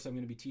 Of course, I'm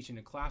going to be teaching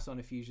a class on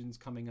Ephesians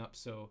coming up,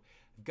 so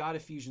I've got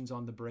Ephesians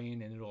on the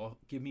brain, and it'll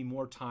give me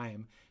more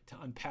time to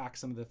unpack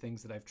some of the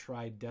things that I've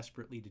tried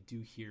desperately to do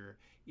here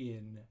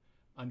in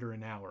under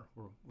an hour.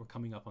 We're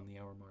coming up on the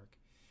hour mark.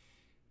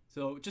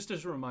 So just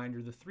as a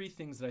reminder, the three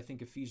things that I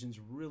think Ephesians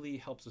really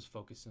helps us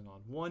focus in on.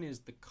 One is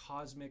the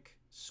cosmic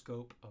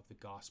scope of the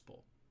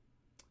gospel.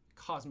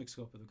 Cosmic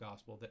scope of the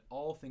gospel, that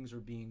all things are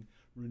being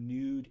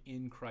renewed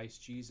in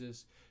Christ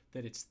Jesus,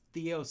 that it's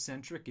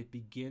theocentric, it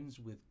begins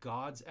with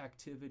God's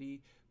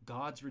activity,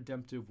 God's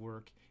redemptive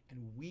work,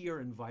 and we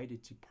are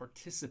invited to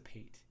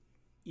participate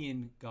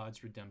in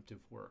God's redemptive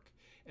work.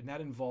 And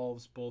that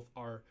involves both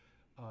our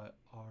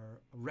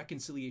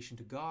reconciliation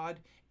to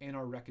God and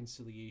our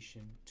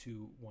reconciliation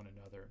to one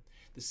another.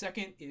 The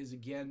second is,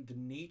 again, the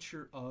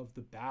nature of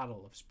the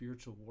battle of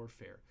spiritual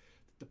warfare.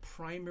 The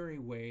primary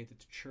way that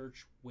the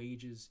church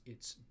wages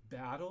its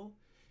battle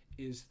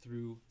is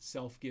through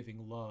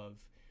self-giving love,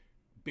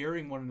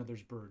 bearing one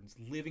another's burdens,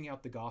 living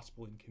out the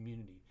gospel in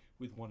community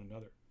with one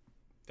another.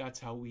 That's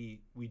how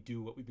we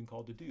do what we've been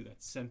called to do.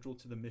 That's central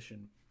to the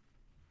mission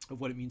of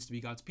what it means to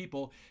be God's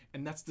people.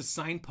 And that's the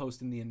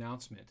signpost in the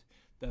announcement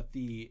that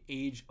the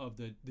age of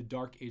the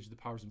dark age of the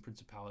powers and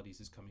principalities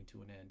is coming to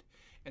an end.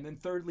 And then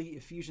thirdly,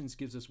 Ephesians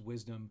gives us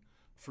wisdom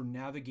for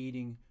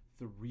navigating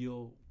the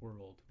real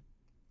world.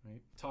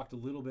 Right? Talked a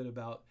little bit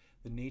about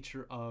the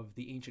nature of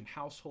the ancient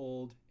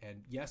household,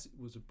 and yes, it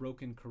was a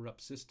broken,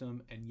 corrupt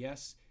system, and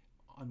yes,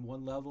 on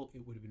one level,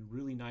 it would have been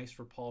really nice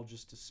for Paul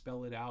just to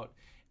spell it out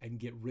and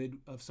get rid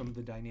of some of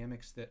the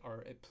dynamics that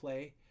are at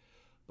play.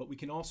 But we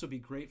can also be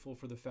grateful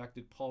for the fact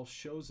that Paul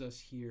shows us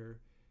here,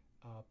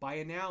 by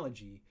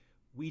analogy,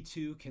 we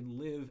too can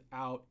live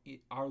out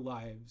our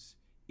lives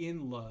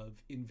in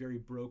love in very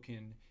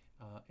broken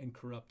and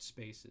corrupt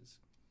spaces.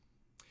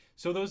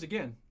 So those,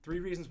 again, 3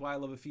 reasons why I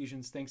love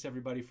Ephesians. Thanks,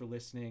 everybody, for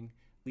listening.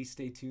 Please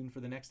stay tuned for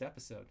the next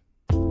episode.